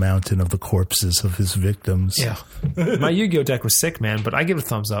alone on the mountain of the corpses of his victims. Yeah. My Yu-Gi-Oh deck was sick, man, but I give it a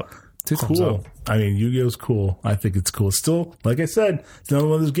thumbs up. 2 thumbs Cool. up. I mean, Yu-Gi-Oh's cool. I think it's cool. Still, like I said, it's another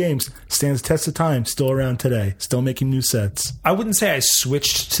one of those games. Stands test of time. Still around today. Still making new sets. I wouldn't say I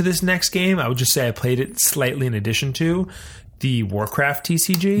switched to this next game. I would just say I played it slightly in addition to the Warcraft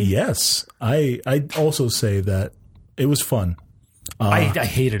TCG. Yes. I'd also say that it was fun. I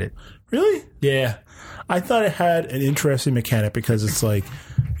hated it. Really? Yeah. I thought it had an interesting mechanic because it's like,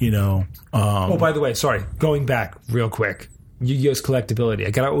 Oh, by the way, sorry. Going back real quick. Yu-Gi-Oh's collectability.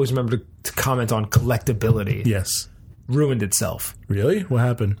 I gotta always remember to comment on collectability. yes. Ruined itself. Really? What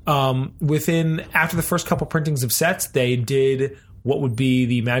happened? After the first couple printings of sets, they did what would be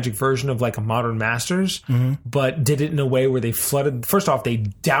the Magic version of like a Modern Masters, but did it in a way where they flooded. First off, they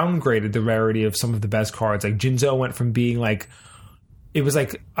downgraded the rarity of some of the best cards. Like Jinzo went from being like, it was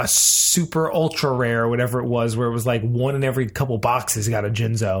like a super ultra rare, whatever it was, where it was like one in every couple boxes got a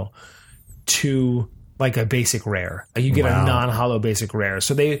Jinzo, to like a basic rare. Like you get a non-hollow basic rare.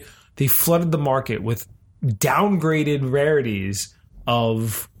 So they flooded the market with downgraded rarities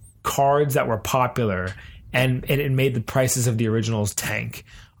of cards that were popular, and it made the prices of the originals tank.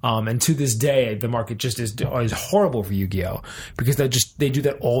 And to this day, the market just is horrible for Yu-Gi-Oh! Because they do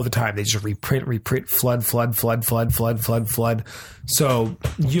that all the time. They just reprint, flood. So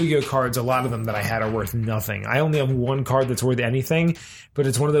Yu-Gi-Oh! Cards, a lot of them that I had are worth nothing. I only have one card that's worth anything, but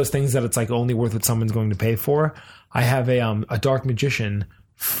it's one of those things that it's like only worth what someone's going to pay for. I have a Dark Magician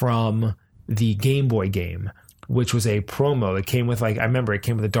from the Game Boy game, which was a promo that came with, like, I remember it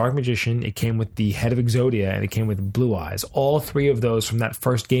came with a Dark Magician, it came with the Head of Exodia, and it came with Blue Eyes. All three of those from that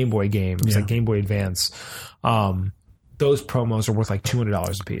first Game Boy game, it was like Game Boy Advance. Those promos are worth like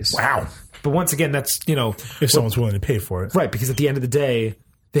 $200 a piece. Wow. But once again, that's, if someone's willing to pay for it. Right, because at the end of the day,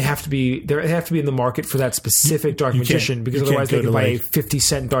 they have to be in the market for that specific Dark Magician, because otherwise they can buy a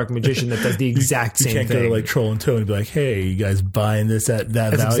 50-cent Dark Magician that does the exact same thing. You can't go to like Troll and Toad and be like, hey, you guys buying this at that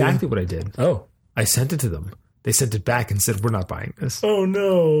That's value? exactly what I did. Oh. I sent it to them. They sent it back and said, we're not buying this. Oh,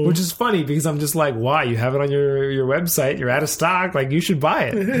 no. Which is funny because I'm just like, why? You have it on your website. You're out of stock. Like, you should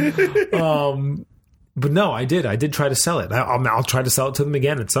buy it. But no, I did. I did try to sell it. I'll try to sell it to them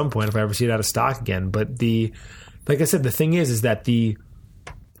again at some point if I ever see it out of stock again. But like I said, the thing is that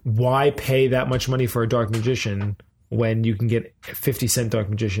why pay that much money for a Dark Magician when you can get a 50-cent Dark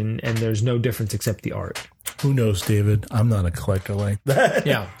Magician and there's no difference except the art? Who knows, David? I'm not a collector like that.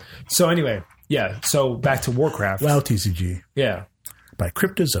 Yeah. So anyway... Yeah, so back to Warcraft. WoW TCG. Yeah. By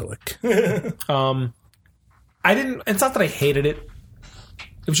Cryptozoic. It's not that I hated it.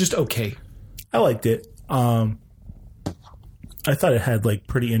 It was just okay. I liked it. I thought it had like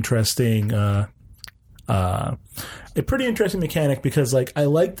pretty interesting a pretty interesting mechanic because like I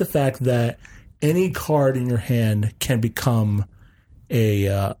like the fact that any card in your hand can become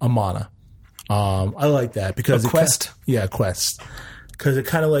a mana. I like that because a quest. A quest. Because it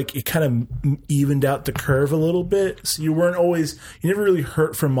kind of evened out the curve a little bit. So you never really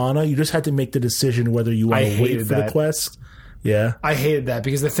hurt for mana. You just had to make the decision whether you want to wait for the quest. Yeah. I hated that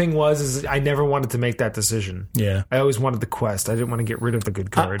because the thing was I never wanted to make that decision. Yeah. I always wanted the quest. I didn't want to get rid of the good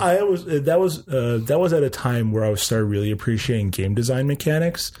card. That was at a time where I started really appreciating game design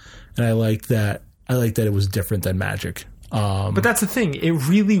mechanics, and I liked that it was different than Magic. But that's the thing. It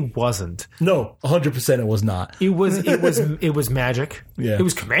really wasn't. No, 100% it was not. It was Magic. Yeah. It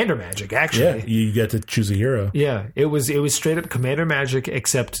was Commander Magic, actually. Yeah, you get to choose a hero. Yeah, it was straight up Commander Magic,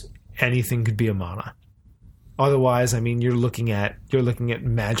 except anything could be a mana. Otherwise, I mean, you're looking at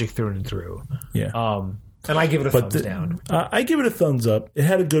Magic through and through. Yeah. And I give it a thumbs down. I give it a thumbs up. It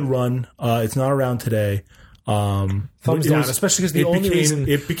had a good run. It's not around today. Thumbs down, especially because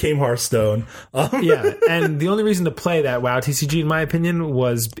it became Hearthstone. Yeah, and the only reason to play that WoW TCG, in my opinion,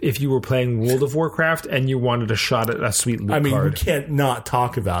 was if you were playing World of Warcraft and you wanted a shot at a sweet loot card. We can't not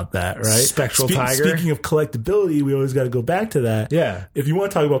talk about that, right? Spectral Tiger. Speaking of collectability, we always got to go back to that. Yeah. If you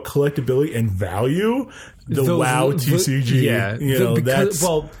want to talk about collectability and value, WoW TCG. Yeah.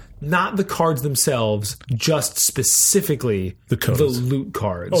 Not the cards themselves, just specifically the loot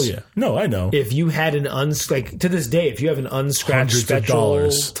cards. Oh, yeah. No, I know. If you had to this day, if you have an unscratched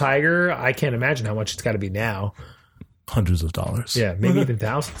Spectral Tiger, I can't imagine how much it's got to be now. Hundreds of dollars. Yeah, maybe even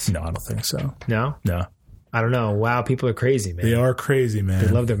thousands. No, I don't think so. No? No. I don't know. Wow, people are crazy, man. They are crazy, man.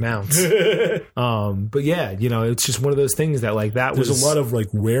 They love their mounts. But yeah, it's just one of those things that There's a lot of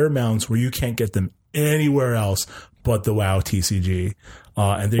rare mounts where you can't get them anywhere else but the WoW TCG.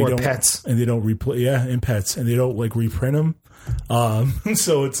 And they don't pets. And they don't replay. Yeah, and pets. And they don't reprint them.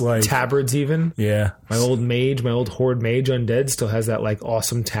 So it's like tabards even. Yeah. My old Horde Mage Undead still has that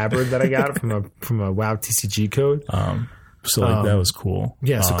awesome tabard that I got from a WoW TCG code. So that was cool.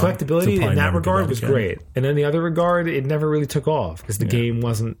 Yeah, so collectability in that regard was great. And in the other regard, it never really took off because the game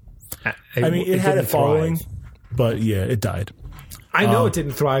wasn't... it had a following, but yeah, it died. I know it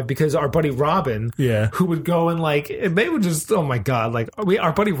didn't thrive because our buddy Robin, who would go and they would just, oh my God,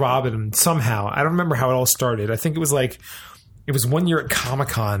 our buddy Robin somehow, I don't remember how it all started. I think it was it was one year at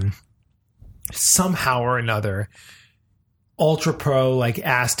Comic-Con, somehow or another, Ultra Pro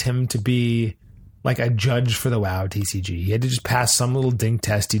asked him to be a judge for the WoW TCG. He had to just pass some little dink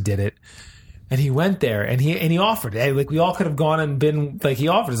test. He did it. And he went there and he offered. Hey, we all could have gone and been he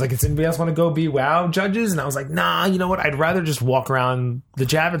offered. It's does anybody else want to go be WoW judges? And I was like, nah, you know what? I'd rather just walk around the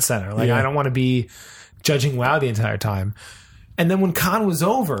Javits Center. I don't want to be judging WoW the entire time. And then when con was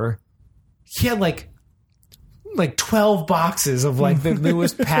over, he had 12 boxes of the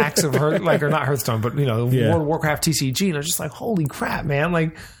newest packs of or not Hearthstone, but World of Warcraft TCG. And I was just like, holy crap,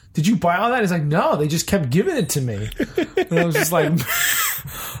 man! Did you buy all that? He's like, no, they just kept giving it to me. And I was just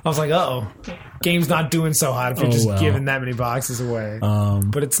uh-oh, game's not doing so hot if you're just giving that many boxes away.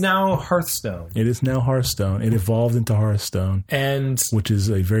 But it's now Hearthstone. It is now Hearthstone. It evolved into Hearthstone, which is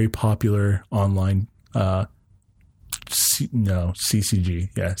a very popular online CCG.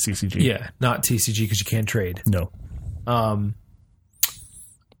 Yeah, CCG. Yeah, not TCG because you can't trade. No.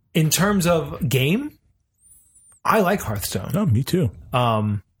 In terms of game, I like Hearthstone. No, me too.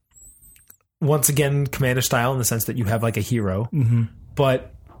 Once again, Commander style in the sense that you have like a hero,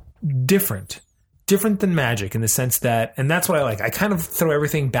 but different than Magic in the sense that, and that's what I like. I kind of throw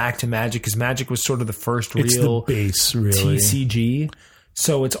everything back to Magic because Magic was sort of the first It's real the base, really. TCG.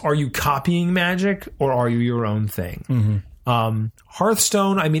 So it's, are you copying Magic or are you your own thing?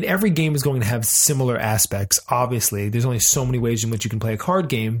 Hearthstone, I mean, every game is going to have similar aspects. Obviously, there's only so many ways in which you can play a card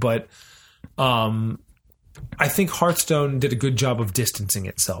game, but I think Hearthstone did a good job of distancing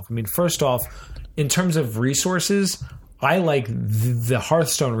itself. I mean, first off, in terms of resources, I like the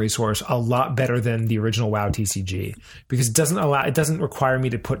Hearthstone resource a lot better than the original WoW TCG because it doesn't require me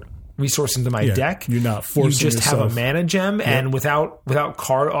to put resource into my deck. You're not forcing You just have a mana gem, and without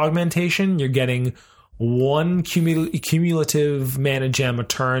card augmentation, you're getting one cumulative mana gem a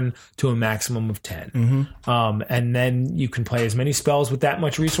turn to a maximum of 10. And then you can play as many spells with that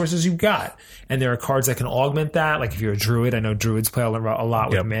much resources you've got. And there are cards that can augment that. Like if you're a druid, I know druids play a lot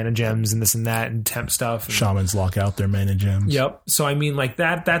with mana gems and this and that and temp stuff. And Shamans lock out their mana gems. Yep. So I mean, like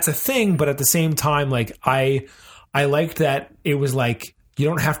that's a thing, but at the same time, like I liked that it was like you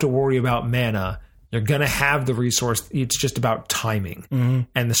don't have to worry about mana. You're going to have the resource. It's just about timing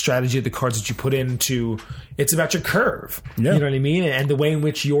and the strategy of the cards that you put into. It's about your curve. Yeah. You know what I mean? And the way in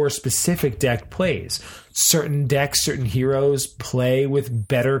which your specific deck plays. Certain decks, certain heroes play with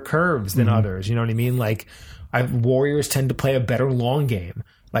better curves than others. You know what I mean? Like warriors tend to play a better long game.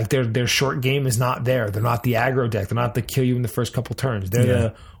 Like their short game is not there. They're not the aggro deck. They're not the kill you in the first couple turns. They're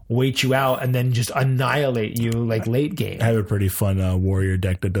the wait you out and then just annihilate you like late game. I have a pretty fun warrior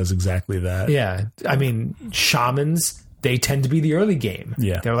deck that does exactly that. Yeah. I mean, shamans, they tend to be the early game.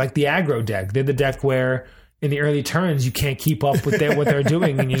 Yeah. They're like the aggro deck. They're the deck where in the early turns you can't keep up with what they're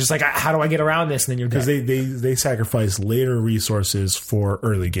doing and you're just like, how do I get around this? And then you're dead. Because they sacrifice later resources for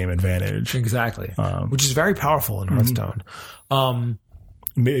early game advantage. Exactly. Which is very powerful in Hearthstone.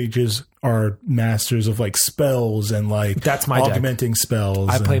 Mages are masters of like spells and like that's my augmenting spells.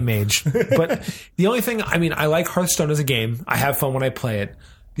 I play mage. But the only thing, I mean, I like Hearthstone as a game. I have fun when I play it.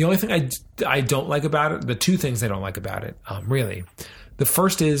 The only thing I don't like about it, the two things I don't like about it, really. The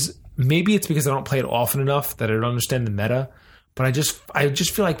first is maybe it's because I don't play it often enough that I don't understand the meta, but I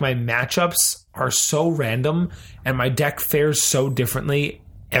just feel like my matchups are so random and my deck fares so differently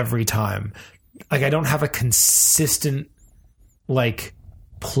every time. Like I don't have a consistent like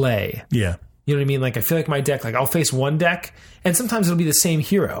play. Yeah. You know what I mean? Like I feel like my deck, like I'll face one deck and sometimes it'll be the same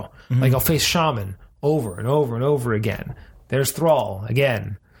hero. Like I'll face Shaman over and over and over again. There's Thrall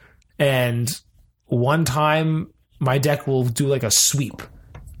again. And one time my deck will do like a sweep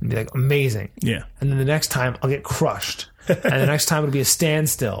and be like amazing. Yeah. And then the next time I'll get crushed. And the next time it'll be a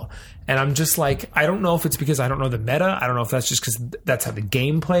standstill. And I'm just like, I don't know if it's because I don't know the meta. I don't know if that's just because that's how the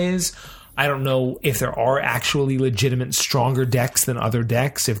game plays. I don't know if there are actually legitimate stronger decks than other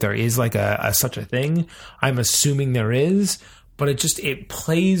decks, if there is like a such a thing. I'm assuming there is, but it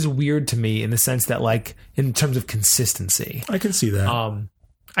plays weird to me in the sense that like in terms of consistency. I can see that. I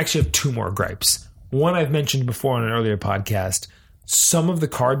actually have two more gripes. One I've mentioned before on an earlier podcast. Some of the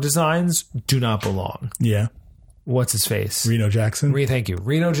card designs do not belong. Yeah. What's his face? Reno Jackson. Thank you.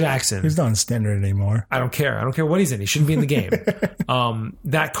 Reno Jackson. He's not in standard anymore. I don't care. I don't care what he's in. He shouldn't be in the game.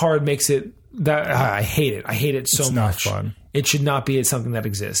 That card makes it that I hate it. I hate it so much. It's not fun. It should not be something that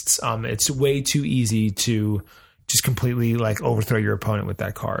exists. It's way too easy to just completely like overthrow your opponent with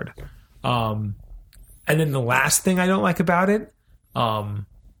that card. And then the last thing I don't like about it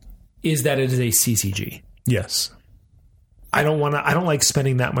is that it is a CCG. Yes. I don't like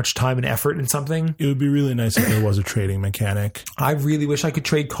spending that much time and effort in something. It would be really nice if there was a trading mechanic. I really wish I could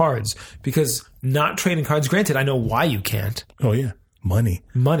trade cards because not trading cards, granted, I know why you can't. Oh, yeah. Money.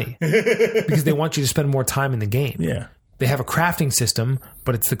 Because they want you to spend more time in the game. Yeah. They have a crafting system,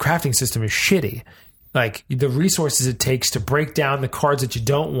 but the crafting system is shitty. Like the resources it takes to break down the cards that you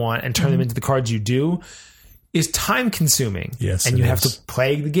don't want and turn them into the cards you do is time consuming. Yes, and you have to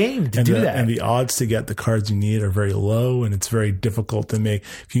play the game to do that. And the odds to get the cards you need are very low, and it's very difficult to make.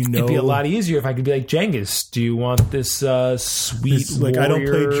 If you know, it'd be a lot easier if I could be like, Genghis, do you want this sweet like, warrior I don't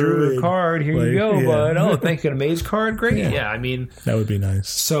play druid card? Here you go, bud. Oh, thank you. A mage card? Great. Yeah, I mean, that would be nice.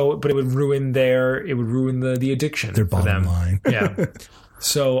 So, but it would ruin the addiction. Their for bottom them. line. Yeah.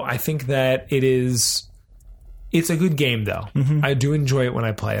 So I think that it's a good game though. Mm-hmm. I do enjoy it when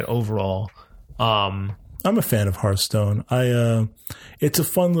I play it overall. I'm a fan of Hearthstone. It's a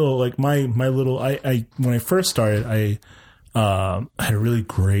fun little, like my little, when I first started, I had a really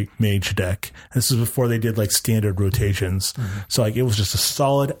great mage deck. This was before they did like standard rotations. So like it was just a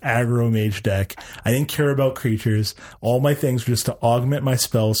solid aggro mage deck. I didn't care about creatures. All my things were just to augment my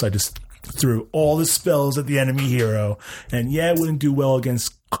spells. So I just threw all the spells at the enemy hero. And yeah, it wouldn't do well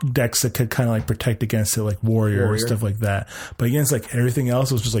against decks that could kind of like protect against it, like warrior and stuff like that. But against like everything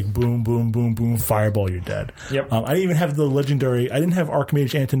else, it was just like boom, boom, boom, boom, fireball, you're dead. Yep. I didn't even have the legendary. I didn't have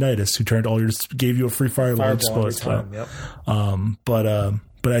Archmage Antonidas, who turned all your gave you a free fireball every spell. time. Yep.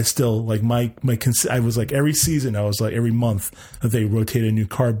 But I still like I was like every season, I was like every month that they rotate a new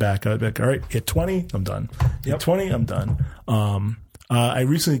card back, I'd be like, all right, hit 20, I'm done. Hit 20, I'm done. I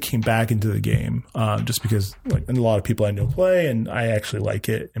recently came back into the game just because like a lot of people I know play, and I actually like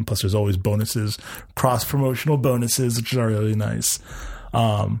it. And plus, there's always bonuses, cross promotional bonuses, which are really nice.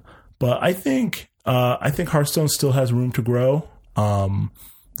 But I think Hearthstone still has room to grow.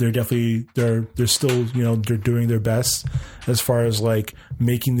 They're definitely they're still they're doing their best as far as like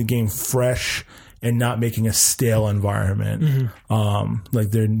making the game fresh and not making a stale environment. Like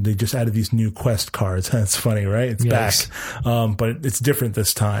they just added these new quest cards. That's funny, right? It's back. But it's different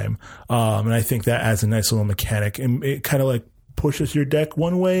this time. And I think that adds a nice little mechanic, and it kind of like pushes your deck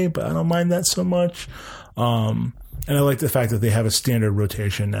one way, but I don't mind that so much. And I like the fact that they have a standard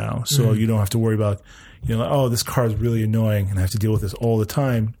rotation now. So you don't have to worry about, like, oh, this card is really annoying and I have to deal with this all the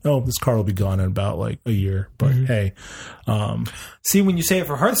time. Oh, this card will be gone in about like a year. But hey. See, when you say it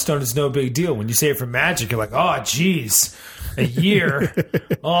for Hearthstone, it's no big deal. When you say it for Magic, you're like, oh, geez, a year.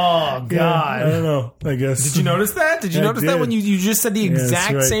 Oh, God. Yeah, I don't know, I guess. Did you notice that? Did you notice that when you just said the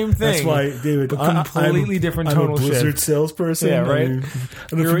exact same thing? That's why, David, completely different tonal shift. I'm a Blizzard shift. salesperson. Yeah, right?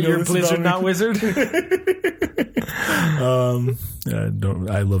 You're Blizzard, not Wizard?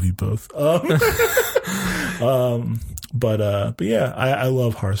 I love you both. But yeah, I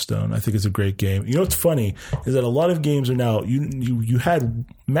love Hearthstone. I think it's a great game. You know what's funny is that a lot of games are now you had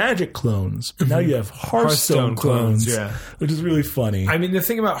Magic clones, but now you have Hearthstone clones, which is really funny. I mean, the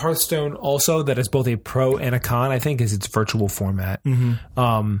thing about Hearthstone also that is both a pro and a con, I think, is its virtual format. And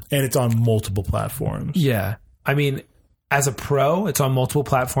it's on multiple platforms. Yeah. I mean, as a pro, it's on multiple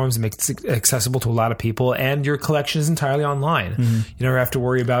platforms and makes it accessible to a lot of people, and your collection is entirely online. You never have to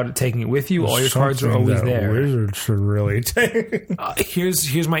worry about it taking it with you. All your cards are always there. Wizards should really take.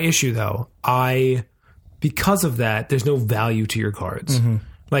 Here's my issue, though. Because of that, there's no value to your cards.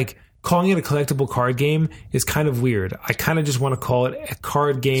 Like, calling it a collectible card game is kind of weird. I kind of just want to call it a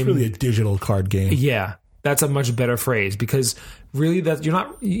card game. It's really a digital card game. Yeah, that's a much better phrase, because really that you're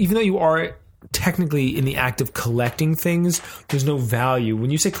not, even though you are technically in the act of collecting things, there's no value. When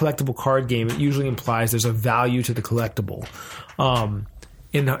you say collectible card game, it usually implies there's a value to the collectible.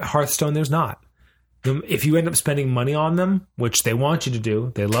 In Hearthstone, there's not. If you end up spending money on them, which they want you to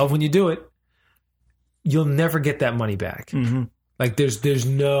do, they love when you do it, you'll never get that money back. Like there's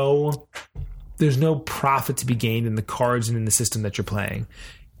no profit to be gained in the cards and in the system that you're playing.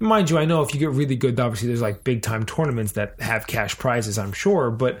 Mind you, I know if you get really good, obviously there's like big time tournaments that have cash prizes, I'm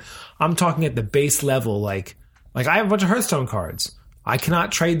sure, but I'm talking at the base level. Like I have a bunch of Hearthstone cards. I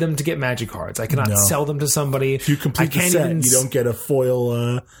cannot trade them to get Magic cards. I cannot sell them to somebody. If you complete the set, you don't get a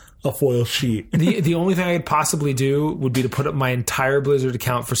foil sheet. The only thing I could possibly do would be to put up my entire Blizzard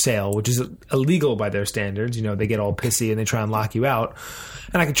account for sale, which is illegal by their standards. They get all pissy and they try and lock you out.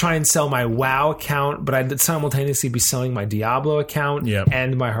 And I could try and sell my WoW account, but I'd simultaneously be selling my Diablo account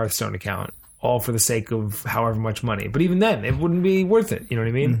and my Hearthstone account, all for the sake of however much money. But even then, it wouldn't be worth it. You know what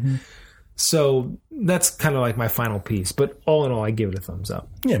I mean? So that's kind of like my final piece. But all in all, I give it a thumbs up.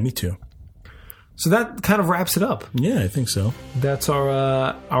 Yeah, me too. So that kind of wraps it up. Yeah, I think so. That's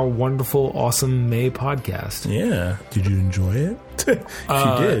our wonderful, awesome May podcast. Yeah. Did you enjoy it? If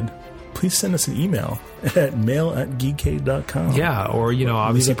you did, please send us an email at mail@geekade.com. Yeah, or,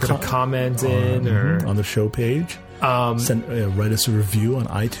 obviously put a comment in or on the show page. Write us a review on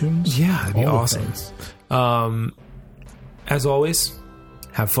iTunes. Yeah, that'd be awesome. As always,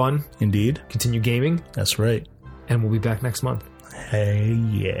 have fun. Indeed. Continue gaming. That's right. And we'll be back next month. Hey,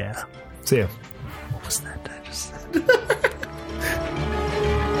 yeah. See ya. What was that I just said?